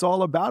what it's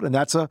all about. And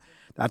that's a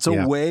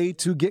way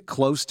to get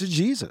close to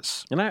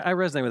Jesus. And I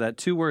resonate with that.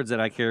 Two words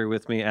that I carry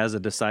with me as a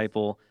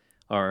disciple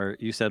are,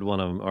 you said one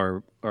of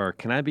them, are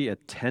can I be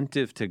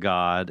attentive to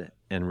God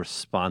and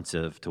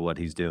responsive to what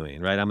he's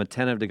doing, right? I'm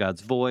attentive to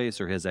God's voice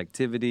or his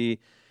activity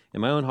in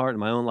my own heart, in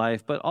my own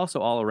life, but also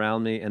all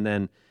around me. And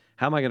then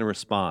how am I going to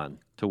respond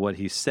to what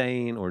he's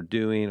saying or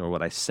doing or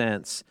what I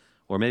sense,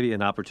 or maybe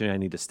an opportunity I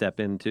need to step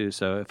into?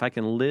 So if I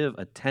can live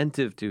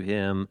attentive to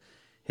him,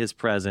 his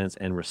presence,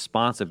 and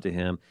responsive to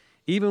him,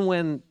 even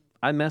when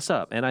I mess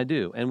up, and I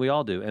do, and we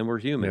all do, and we're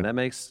human. That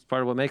makes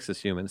part of what makes us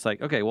human. It's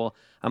like, okay, well,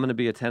 I'm going to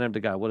be attentive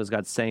to God. What is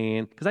God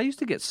saying? Because I used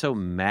to get so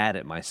mad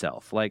at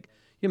myself. Like,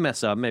 you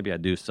mess up, maybe I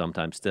do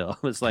sometimes still.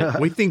 It's like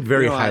we think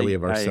very highly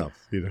of ourselves.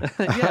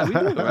 Yeah, we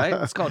do,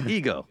 right? It's called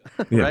ego,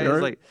 right?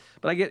 It's like,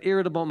 but I get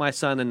irritable at my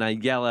son, and I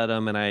yell at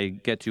him, and I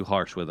get too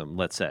harsh with him.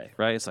 Let's say,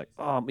 right? It's like,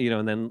 and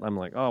then I'm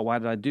like, why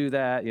did I do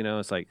that?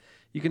 It's like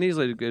you can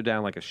easily go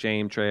down like a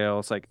shame trail.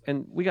 It's like,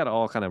 and we got to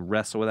all kind of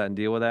wrestle with that and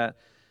deal with that.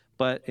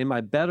 But in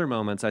my better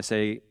moments, I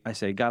say,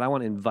 God, I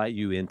want to invite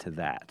you into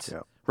that,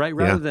 right?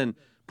 Rather than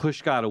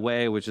push God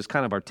away, which is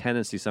kind of our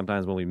tendency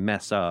sometimes when we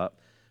mess up,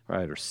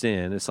 right, or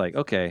sin. It's like,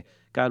 okay,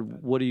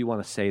 God, what do you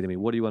want to say to me?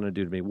 What do you want to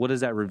do to me? What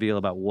does that reveal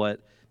about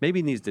what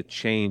maybe needs to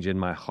change in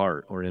my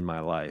heart or in my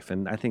life?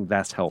 And I think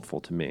that's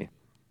helpful to me.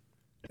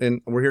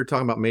 And we're here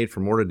talking about Made for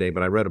More today,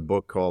 but I read a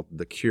book called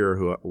The Cure,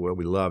 who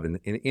we love, and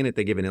in it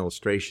they give an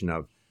illustration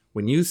of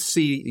when you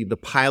see the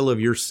pile of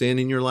your sin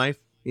in your life,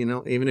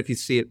 even if you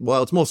see it,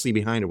 well, it's mostly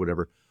behind or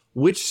whatever,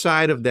 which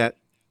side of that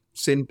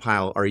sin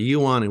pile are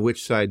you on and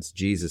which side's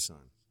Jesus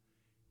on?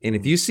 And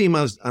if you see him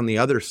on the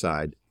other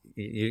side,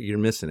 you're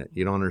missing it.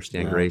 You don't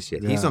understand grace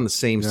yet. He's on the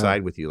same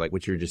side with you, like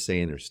what you were just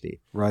saying there, Steve.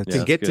 Right.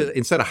 To get to,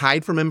 instead of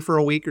hide from him for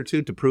a week or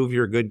two to prove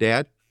you're a good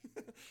dad,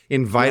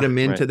 invite him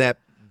into that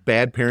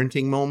bad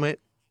parenting moment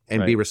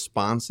and be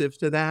responsive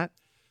to that.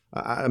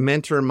 A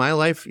mentor in my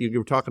life, you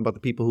were talking about the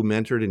people who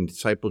mentored and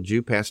discipled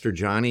you, Pastor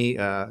Johnny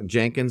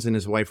Jenkins and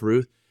his wife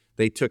Ruth.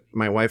 They took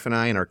my wife and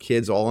I and our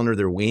kids all under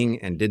their wing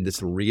and did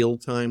this real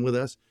time with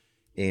us.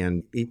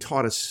 And he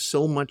taught us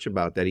so much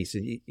about that. He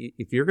said,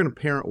 if you're going to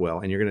parent well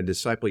and you're going to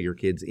disciple your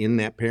kids in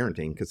that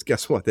parenting, because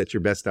guess what? That's your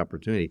best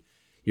opportunity.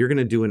 You're going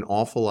to do an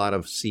awful lot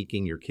of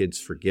seeking your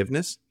kids'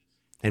 forgiveness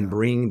and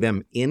bring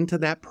them into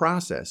that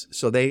process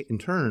so they, in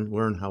turn,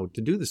 learn how to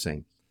do the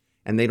same.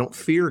 And they don't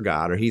fear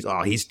God, or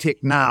he's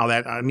ticked now.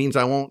 That means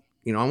I won't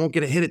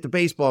get a hit at the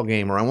baseball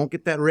game, or I won't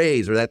get that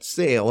raise or that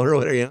sale or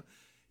whatever.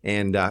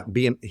 And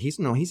he's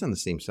on the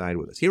same side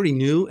with us. He already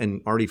knew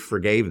and already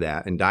forgave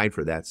that and died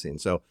for that sin.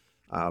 So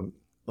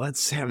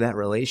let's have that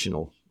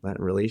relationship.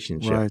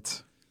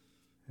 Right.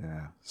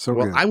 Yeah. So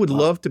well, good. I would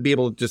love to be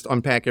able to just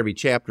unpack every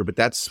chapter, but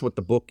that's what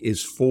the book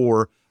is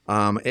for.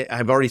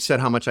 I've already said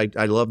how much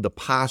I love the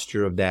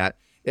posture of that.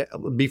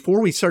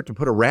 Before we start to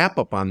put a wrap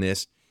up on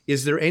this,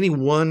 is there any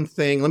one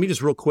thing? Let me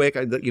just real quick.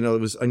 It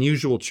was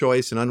unusual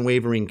choice, an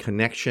unwavering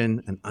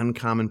connection, an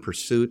uncommon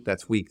pursuit.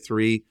 That's week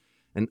 3.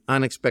 An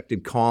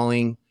unexpected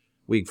calling,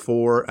 week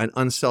 4. An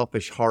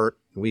unselfish heart,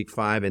 week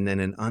 5, and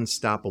then an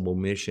unstoppable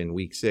mission,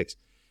 week 6.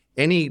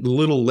 Any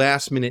little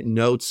last minute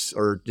notes,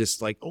 or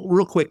just like,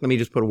 real quick, let me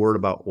just put a word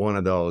about one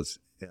of those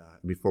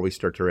before we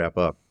start to wrap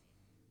up.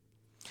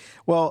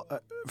 Well,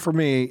 for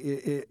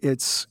me,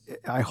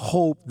 I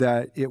hope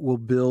that it will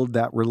build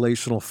that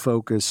relational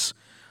focus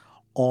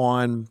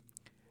on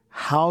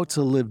how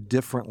to live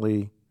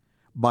differently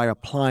by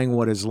applying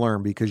what is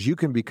learned, because you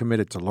can be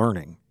committed to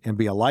learning and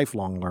be a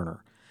lifelong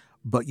learner,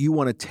 but you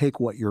want to take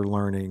what you're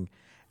learning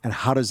and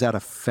how does that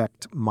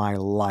affect my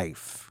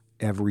life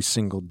every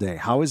single day?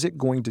 How is it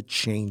going to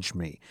change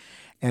me?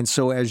 And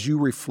so as you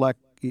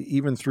reflect,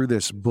 even through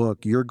this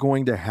book, you're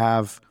going to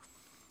have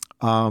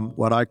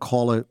what I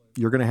call it,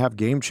 you're going to have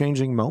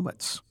game-changing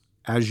moments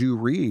as you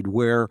read,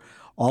 where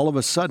all of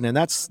a sudden, and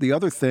that's the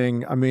other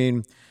thing,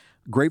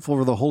 grateful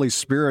for the Holy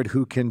Spirit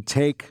who can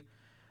take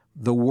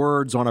the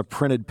words on a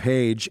printed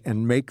page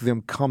and make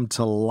them come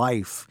to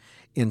life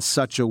in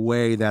such a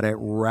way that it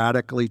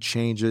radically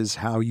changes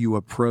how you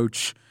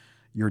approach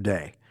your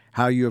day,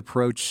 how you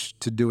approach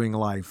to doing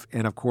life.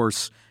 And of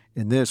course,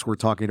 in this, we're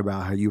talking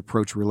about how you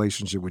approach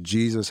relationship with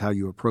Jesus, how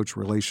you approach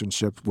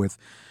relationship with,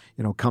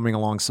 coming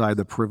alongside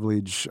the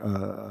privilege,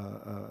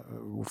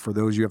 for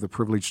those you have the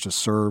privilege to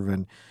serve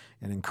and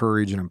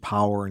encourage and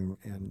empower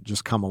and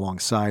just come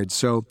alongside.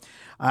 So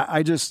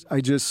I just,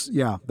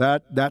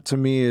 that to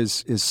me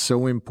is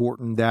so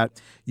important,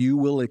 that you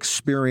will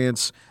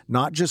experience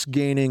not just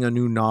gaining a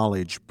new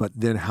knowledge, but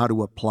then how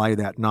to apply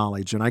that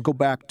knowledge. And I go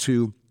back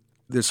to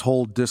this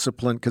whole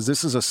discipline, because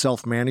this is a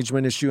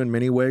self-management issue in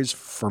many ways,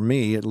 for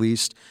me at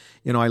least.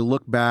 I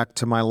look back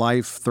to my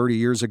life 30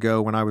 years ago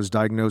when I was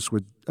diagnosed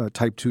with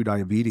type 2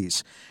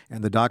 diabetes,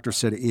 and the doctor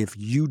said, if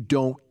you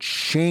don't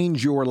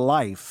change your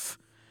life,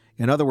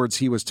 in other words,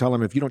 he was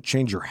telling me, if you don't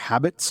change your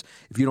habits,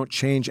 if you don't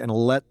change and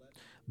let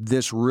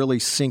this really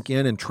sink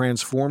in and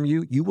transform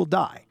you, you will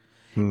die.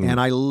 And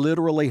I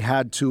literally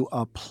had to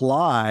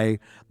apply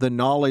the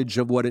knowledge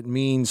of what it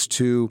means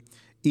to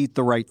eat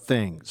the right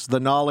things, the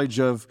knowledge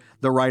of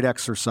the right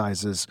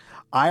exercises.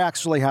 I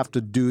actually have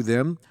to do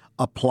them,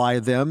 apply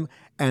them,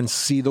 and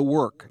see the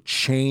work,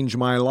 change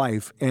my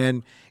life.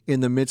 And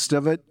in the midst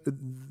of it,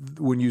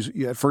 when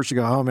at first you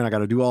go, oh man, I got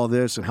to do all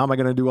this, and how am I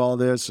going to do all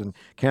this? And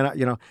can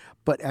I,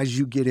 but as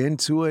you get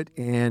into it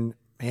and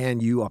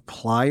you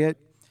apply it,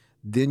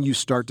 then you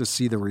start to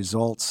see the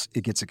results.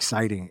 It gets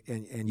exciting,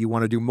 and you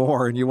want to do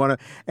more, and you want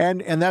to,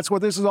 and that's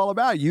what this is all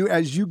about.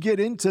 As you get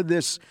into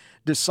this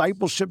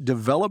discipleship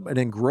development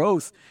and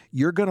growth,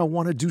 you're going to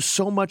want to do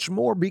so much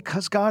more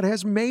because God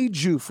has made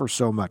you for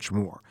so much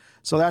more.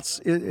 So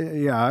that's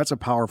a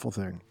powerful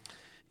thing.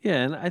 Yeah,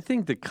 and I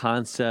think the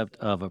concept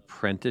of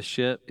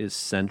apprenticeship is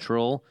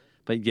central,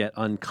 but yet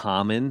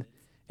uncommon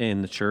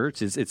in the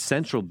church. It's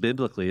central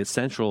biblically. It's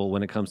central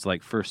when it comes to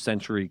like first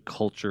century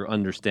culture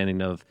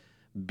understanding of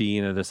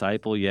being a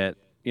disciple, yet,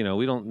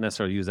 we don't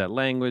necessarily use that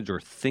language or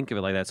think of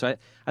it like that. So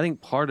I think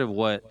part of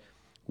what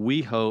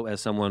we hope as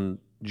someone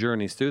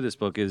journeys through this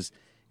book is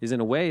in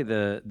a way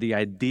the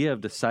idea of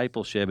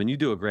discipleship, and you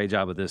do a great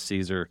job with this,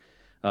 Caesar,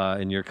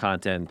 in your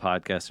content and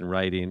podcast and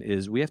writing,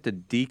 is we have to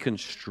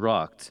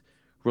deconstruct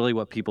really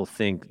what people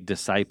think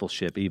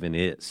discipleship even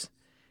is.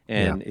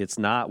 And it's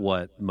not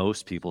what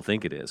most people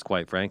think it is,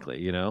 quite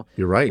frankly,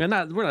 You're right.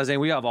 And we're not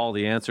saying we have all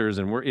the answers,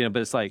 and but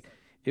it's like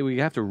we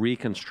have to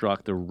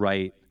reconstruct the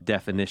right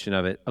definition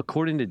of it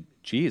according to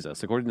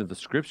Jesus, according to the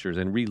scriptures,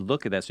 and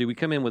relook at that. So we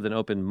come in with an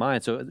open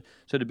mind. So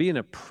to be an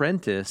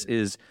apprentice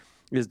is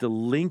to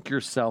link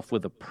yourself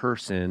with a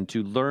person,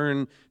 to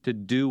learn to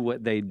do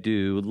what they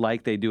do,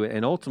 like they do it,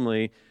 and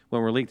ultimately,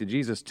 when we're linked to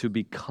Jesus, to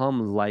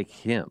become like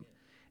him.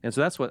 And so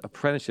that's what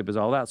apprenticeship is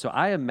all about. So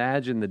I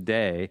imagine the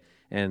day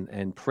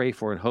and pray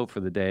for and hope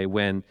for the day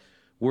when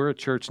we're a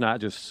church not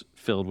just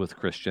filled with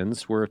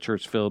Christians, we're a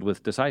church filled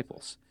with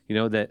disciples.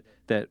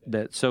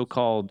 That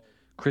so-called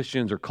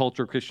Christians or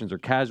culture Christians or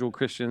casual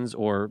Christians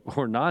or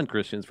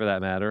non-Christians for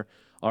that matter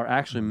are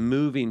actually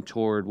moving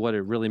toward what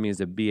it really means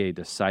to be a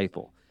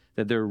disciple,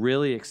 that they're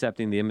really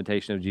accepting the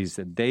invitation of Jesus,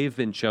 that they've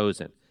been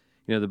chosen.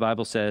 The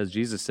Bible says,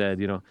 Jesus said,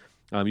 you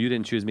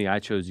didn't choose me, I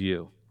chose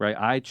you, right?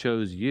 I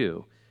chose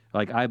you.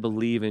 Like, I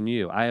believe in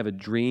you. I have a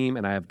dream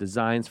and I have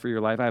designs for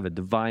your life. I have a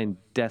divine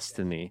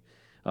destiny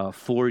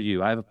for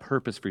you. I have a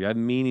purpose for you. I have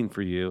meaning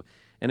for you.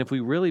 And if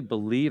we really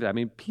believe that,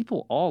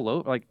 people all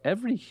over, like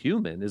every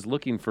human is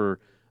looking for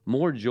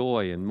more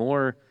joy and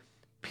more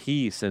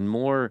peace and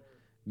more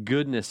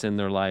goodness in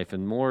their life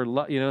and more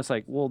love. It's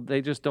like, well,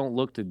 they just don't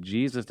look to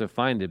Jesus to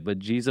find it, but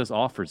Jesus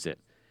offers it.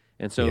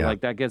 And so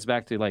like that gets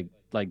back to like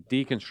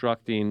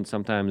deconstructing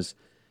sometimes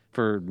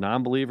for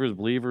non-believers,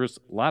 believers,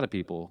 a lot of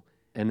people,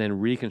 and then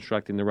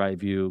reconstructing the right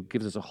view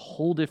gives us a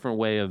whole different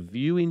way of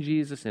viewing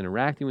Jesus,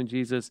 interacting with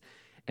Jesus.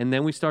 And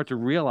then we start to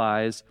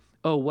realize,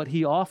 what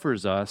he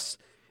offers us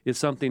is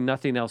something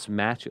nothing else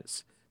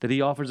matches, that he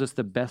offers us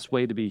the best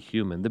way to be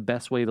human, the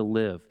best way to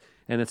live.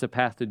 And it's a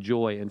path to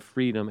joy and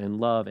freedom and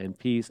love and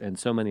peace and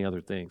so many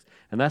other things.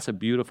 And that's a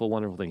beautiful,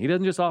 wonderful thing. He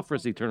doesn't just offer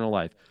us eternal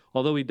life,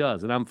 although he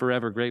does, and I'm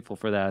forever grateful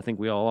for that. I think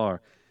we all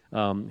are.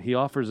 He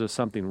offers us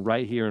something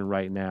right here and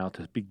right now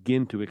to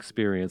begin to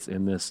experience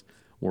in this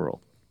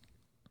world.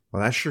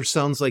 Well, that sure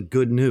sounds like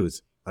good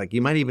news. Like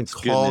you might even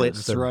call it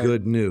the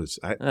good news.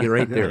 You're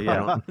right there.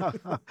 Yeah.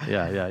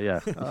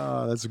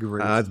 That's a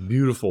great. That's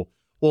beautiful.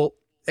 Well,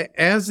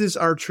 as is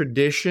our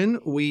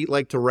tradition, we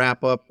like to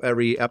wrap up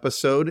every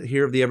episode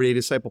here of the Everyday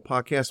Disciple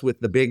podcast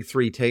with the big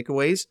 3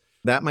 takeaways.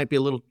 That might be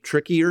a little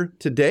trickier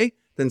today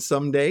than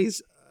some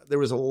days. There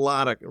was a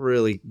lot of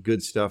really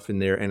good stuff in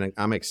there, and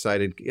I'm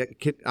excited.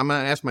 I'm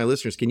going to ask my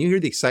listeners, can you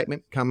hear the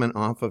excitement coming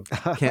off of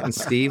Kent and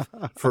Steve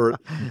for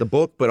the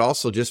book, but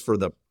also just for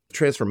the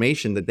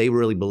transformation that they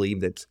really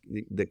believe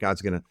that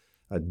God's going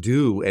to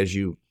do as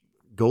you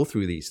go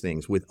through these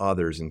things with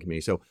others in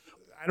community? So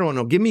I don't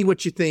know. Give me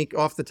what you think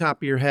off the top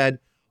of your head.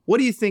 What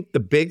do you think the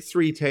big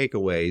 3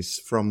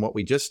 takeaways from what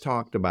we just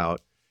talked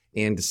about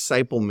and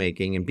disciple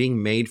making and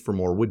being made for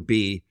more would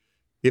be,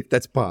 if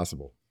that's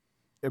possible?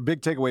 A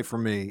big takeaway for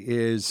me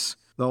is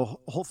the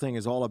whole thing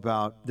is all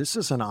about, this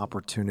is an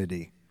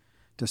opportunity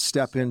to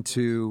step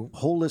into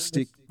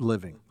holistic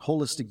living,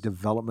 holistic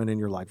development in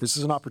your life. This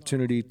is an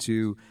opportunity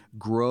to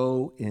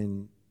grow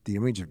in the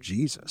image of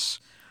Jesus.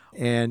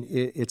 And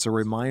it's a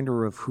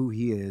reminder of who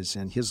he is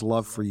and his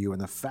love for you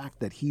and the fact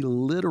that he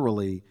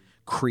literally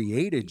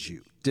created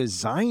you,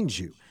 designed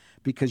you,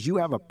 because you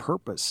have a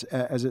purpose.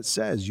 As it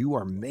says, you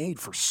are made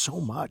for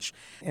so much.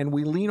 And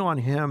we lean on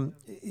him.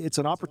 It's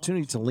an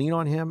opportunity to lean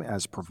on him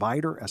as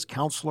provider, as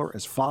counselor,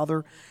 as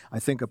father. I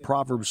think of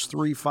Proverbs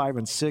 3, 5,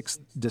 and 6.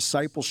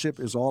 Discipleship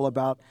is all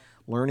about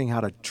learning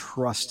how to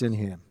trust in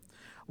him,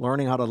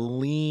 learning how to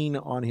lean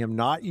on him,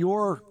 not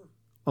your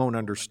own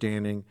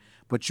understanding,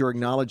 but you're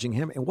acknowledging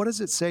him. And what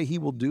does it say he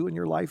will do in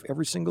your life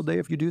every single day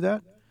if you do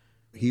that?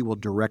 He will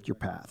direct your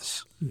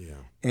paths. Yeah.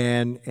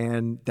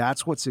 And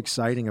that's what's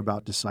exciting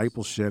about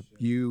discipleship.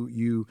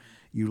 You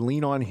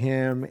lean on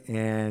him,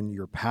 and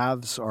your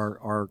paths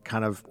are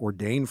kind of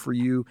ordained for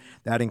you.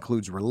 That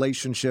includes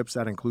relationships.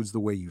 That includes the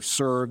way you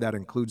serve. That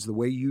includes the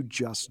way you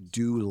just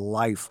do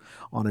life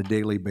on a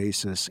daily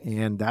basis.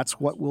 And that's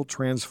what will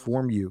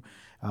transform you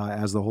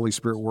as the Holy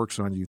Spirit works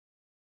on you.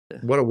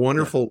 What a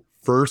wonderful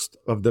first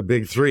of the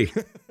big three.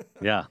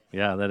 Yeah,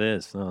 that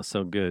is. Oh,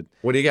 so good.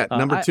 What do you got?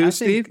 Number two, I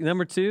Steve? think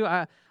number two,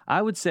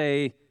 I would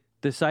say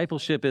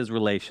discipleship is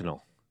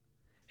relational.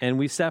 And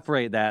we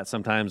separate that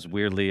sometimes,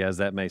 weirdly as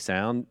that may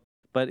sound,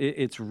 but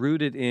it's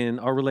rooted in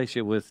our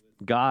relationship with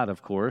God,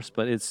 of course,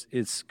 but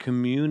it's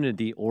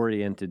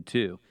community-oriented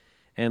too.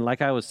 And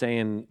like I was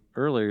saying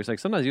earlier, it's like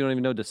sometimes you don't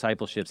even know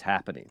discipleship's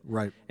happening.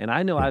 Right. And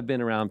I know I've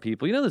been around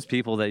people, those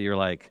people that you're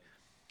like,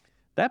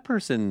 that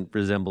person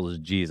resembles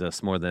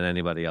Jesus more than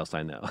anybody else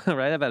I know,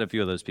 right? I've had a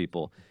few of those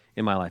people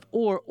in my life.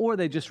 Or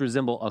they just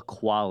resemble a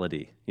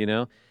quality,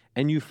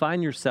 and you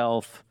find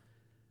yourself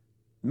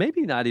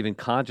maybe not even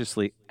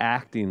consciously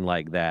acting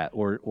like that.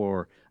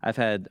 Or I've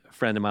had a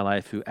friend in my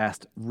life who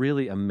asked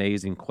really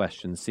amazing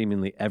questions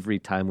seemingly every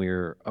time we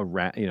were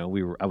around,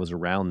 I was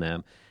around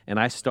them. And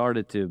I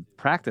started to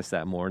practice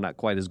that more, not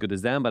quite as good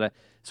as them, but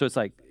so it's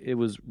like it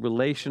was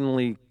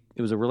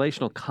a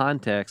relational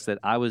context that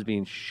I was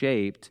being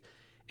shaped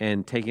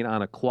and taking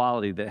on a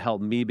quality that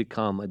helped me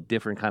become a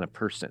different kind of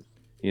person,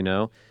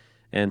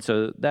 And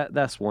so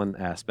that's one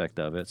aspect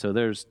of it. So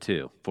there's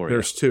two for you.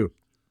 There's two.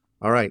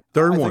 All right.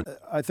 Third one.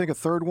 I think a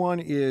third one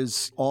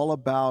is all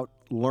about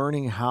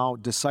learning how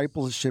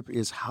discipleship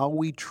is how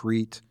we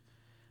treat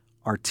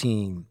our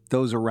team,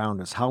 those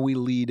around us, how we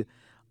lead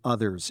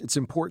others. It's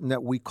important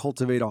that we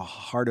cultivate a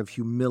heart of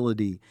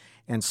humility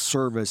and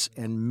service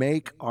and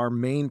make our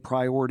main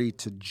priority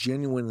to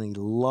genuinely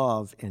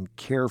love and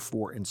care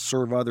for and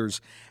serve others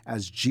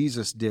as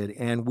Jesus did.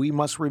 And we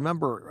must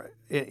remember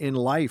in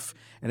life,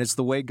 and it's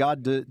the way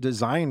God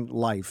designed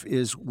life,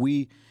 is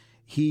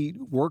He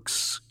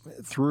works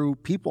through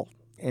people.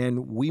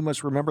 And we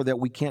must remember that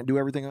we can't do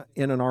everything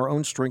in our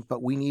own strength,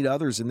 but we need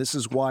others. And this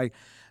is why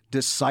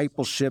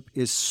discipleship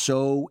is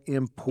so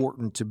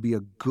important. To be a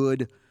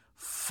good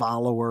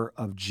follower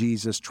of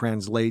Jesus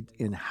translate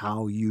in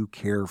how you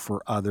care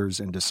for others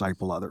and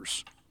disciple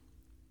others.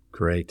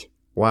 Great.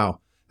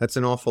 Wow. That's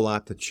an awful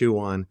lot to chew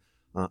on.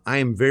 I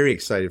am very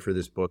excited for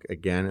this book,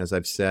 again, as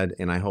I've said,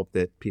 and I hope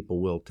that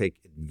people will take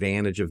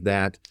advantage of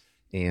that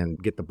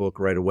and get the book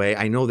right away.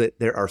 I know that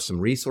there are some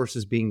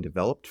resources being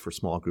developed for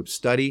small group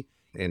study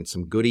and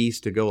some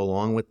goodies to go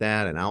along with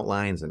that and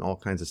outlines and all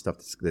kinds of stuff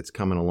that's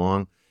coming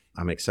along.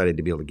 I'm excited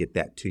to be able to get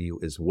that to you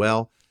as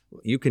well.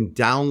 You can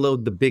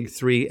download the big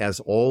three, as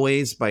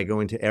always, by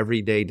going to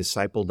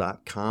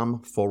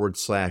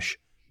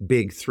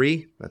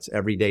everydaydisciple.com/big3. That's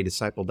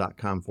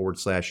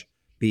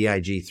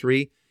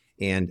everydaydisciple.com/BIG3.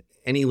 And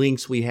any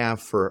links we have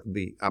for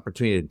the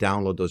opportunity to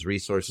download those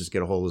resources,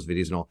 get a hold of those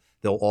videos and all,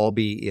 they'll all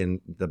be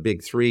in the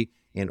big three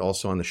and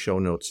also on the show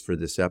notes for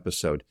this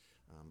episode.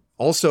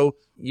 Also,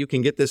 you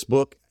can get this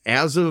book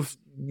as of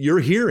your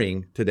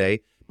hearing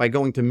today by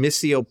going to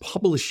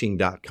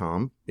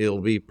missiopublishing.com.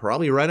 It'll be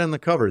probably right on the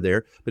cover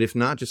there, but if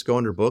not, just go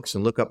under books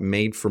and look up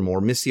Made for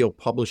More,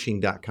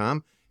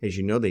 missiopublishing.com. As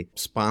you know, they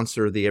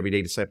sponsor the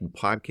Everyday Disciple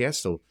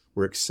podcast, so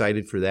we're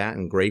excited for that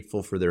and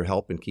grateful for their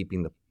help in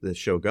keeping the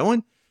show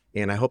going.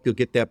 And I hope you'll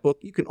get that book.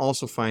 You can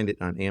also find it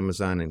on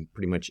Amazon and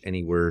pretty much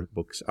anywhere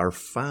books are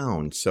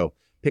found. So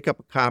pick up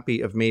a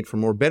copy of Made for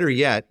More. Better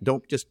yet,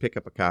 don't just pick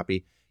up a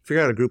copy.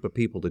 Figure out a group of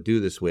people to do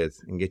this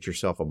with and get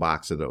yourself a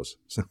box of those.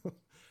 So,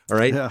 all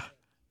right? Yeah.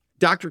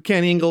 Dr.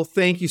 Ken Engel,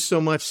 thank you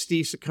so much.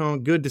 Steve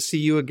Saccone, good to see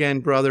you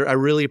again, brother. I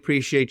really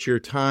appreciate your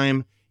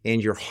time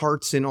and your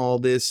hearts in all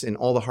this and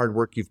all the hard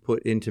work you've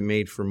put into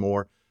Made for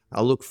More.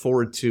 I look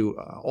forward to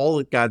all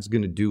that God's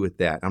going to do with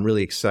that. I'm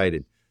really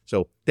excited.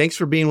 So thanks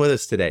for being with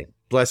us today.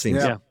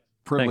 Blessings. Yeah.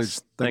 Privilege.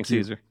 Thanks, Thank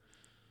you. Caesar.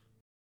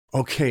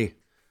 Okay.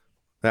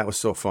 That was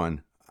so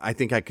fun. I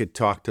think I could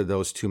talk to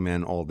those two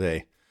men all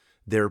day.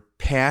 Their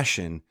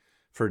passion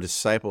for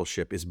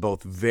discipleship is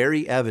both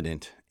very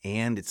evident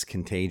and it's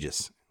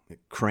contagious. It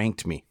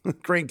cranked me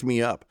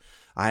up.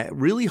 I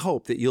really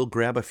hope that you'll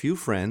grab a few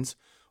friends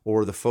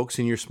or the folks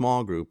in your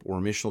small group or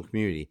missional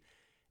community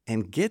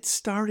and get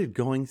started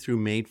going through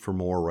Made for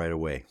More right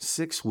away.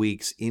 6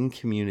 weeks in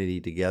community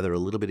together, a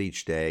little bit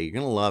each day. You're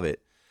going to love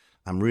it.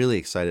 I'm really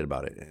excited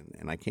about it.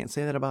 And I can't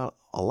say that about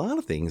a lot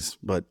of things,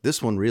 but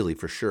this one really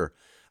for sure.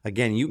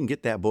 Again, you can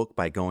get that book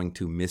by going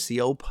to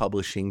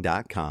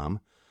missiopublishing.com,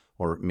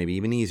 or maybe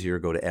even easier,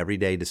 go to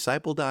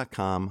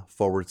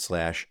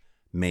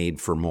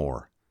everydaydisciple.com/made for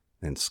more.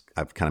 And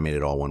I've kind of made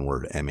it all one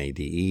word,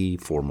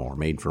 MADE, for more,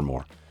 made for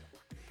more.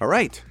 All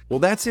right. Well,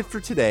 that's it for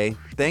today.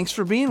 Thanks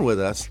for being with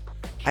us.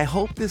 I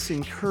hope this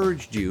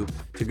encouraged you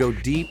to go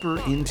deeper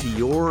into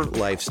your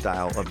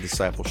lifestyle of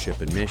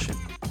discipleship and mission.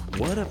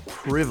 What a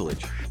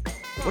privilege.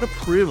 What a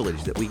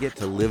privilege that we get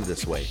to live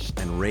this way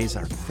and raise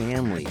our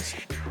families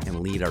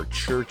and lead our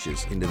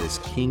churches into this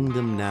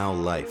kingdom now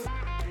life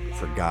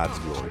for God's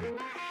glory.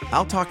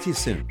 I'll talk to you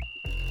soon.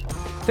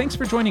 Thanks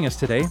for joining us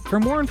today. For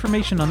more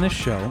information on this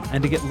show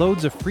and to get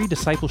loads of free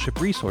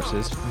discipleship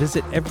resources,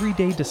 visit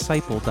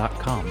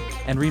everydaydisciple.com.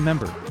 And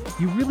remember,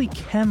 you really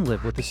can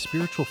live with the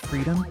spiritual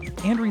freedom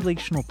and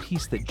relational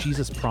peace that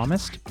Jesus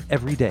promised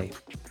every day.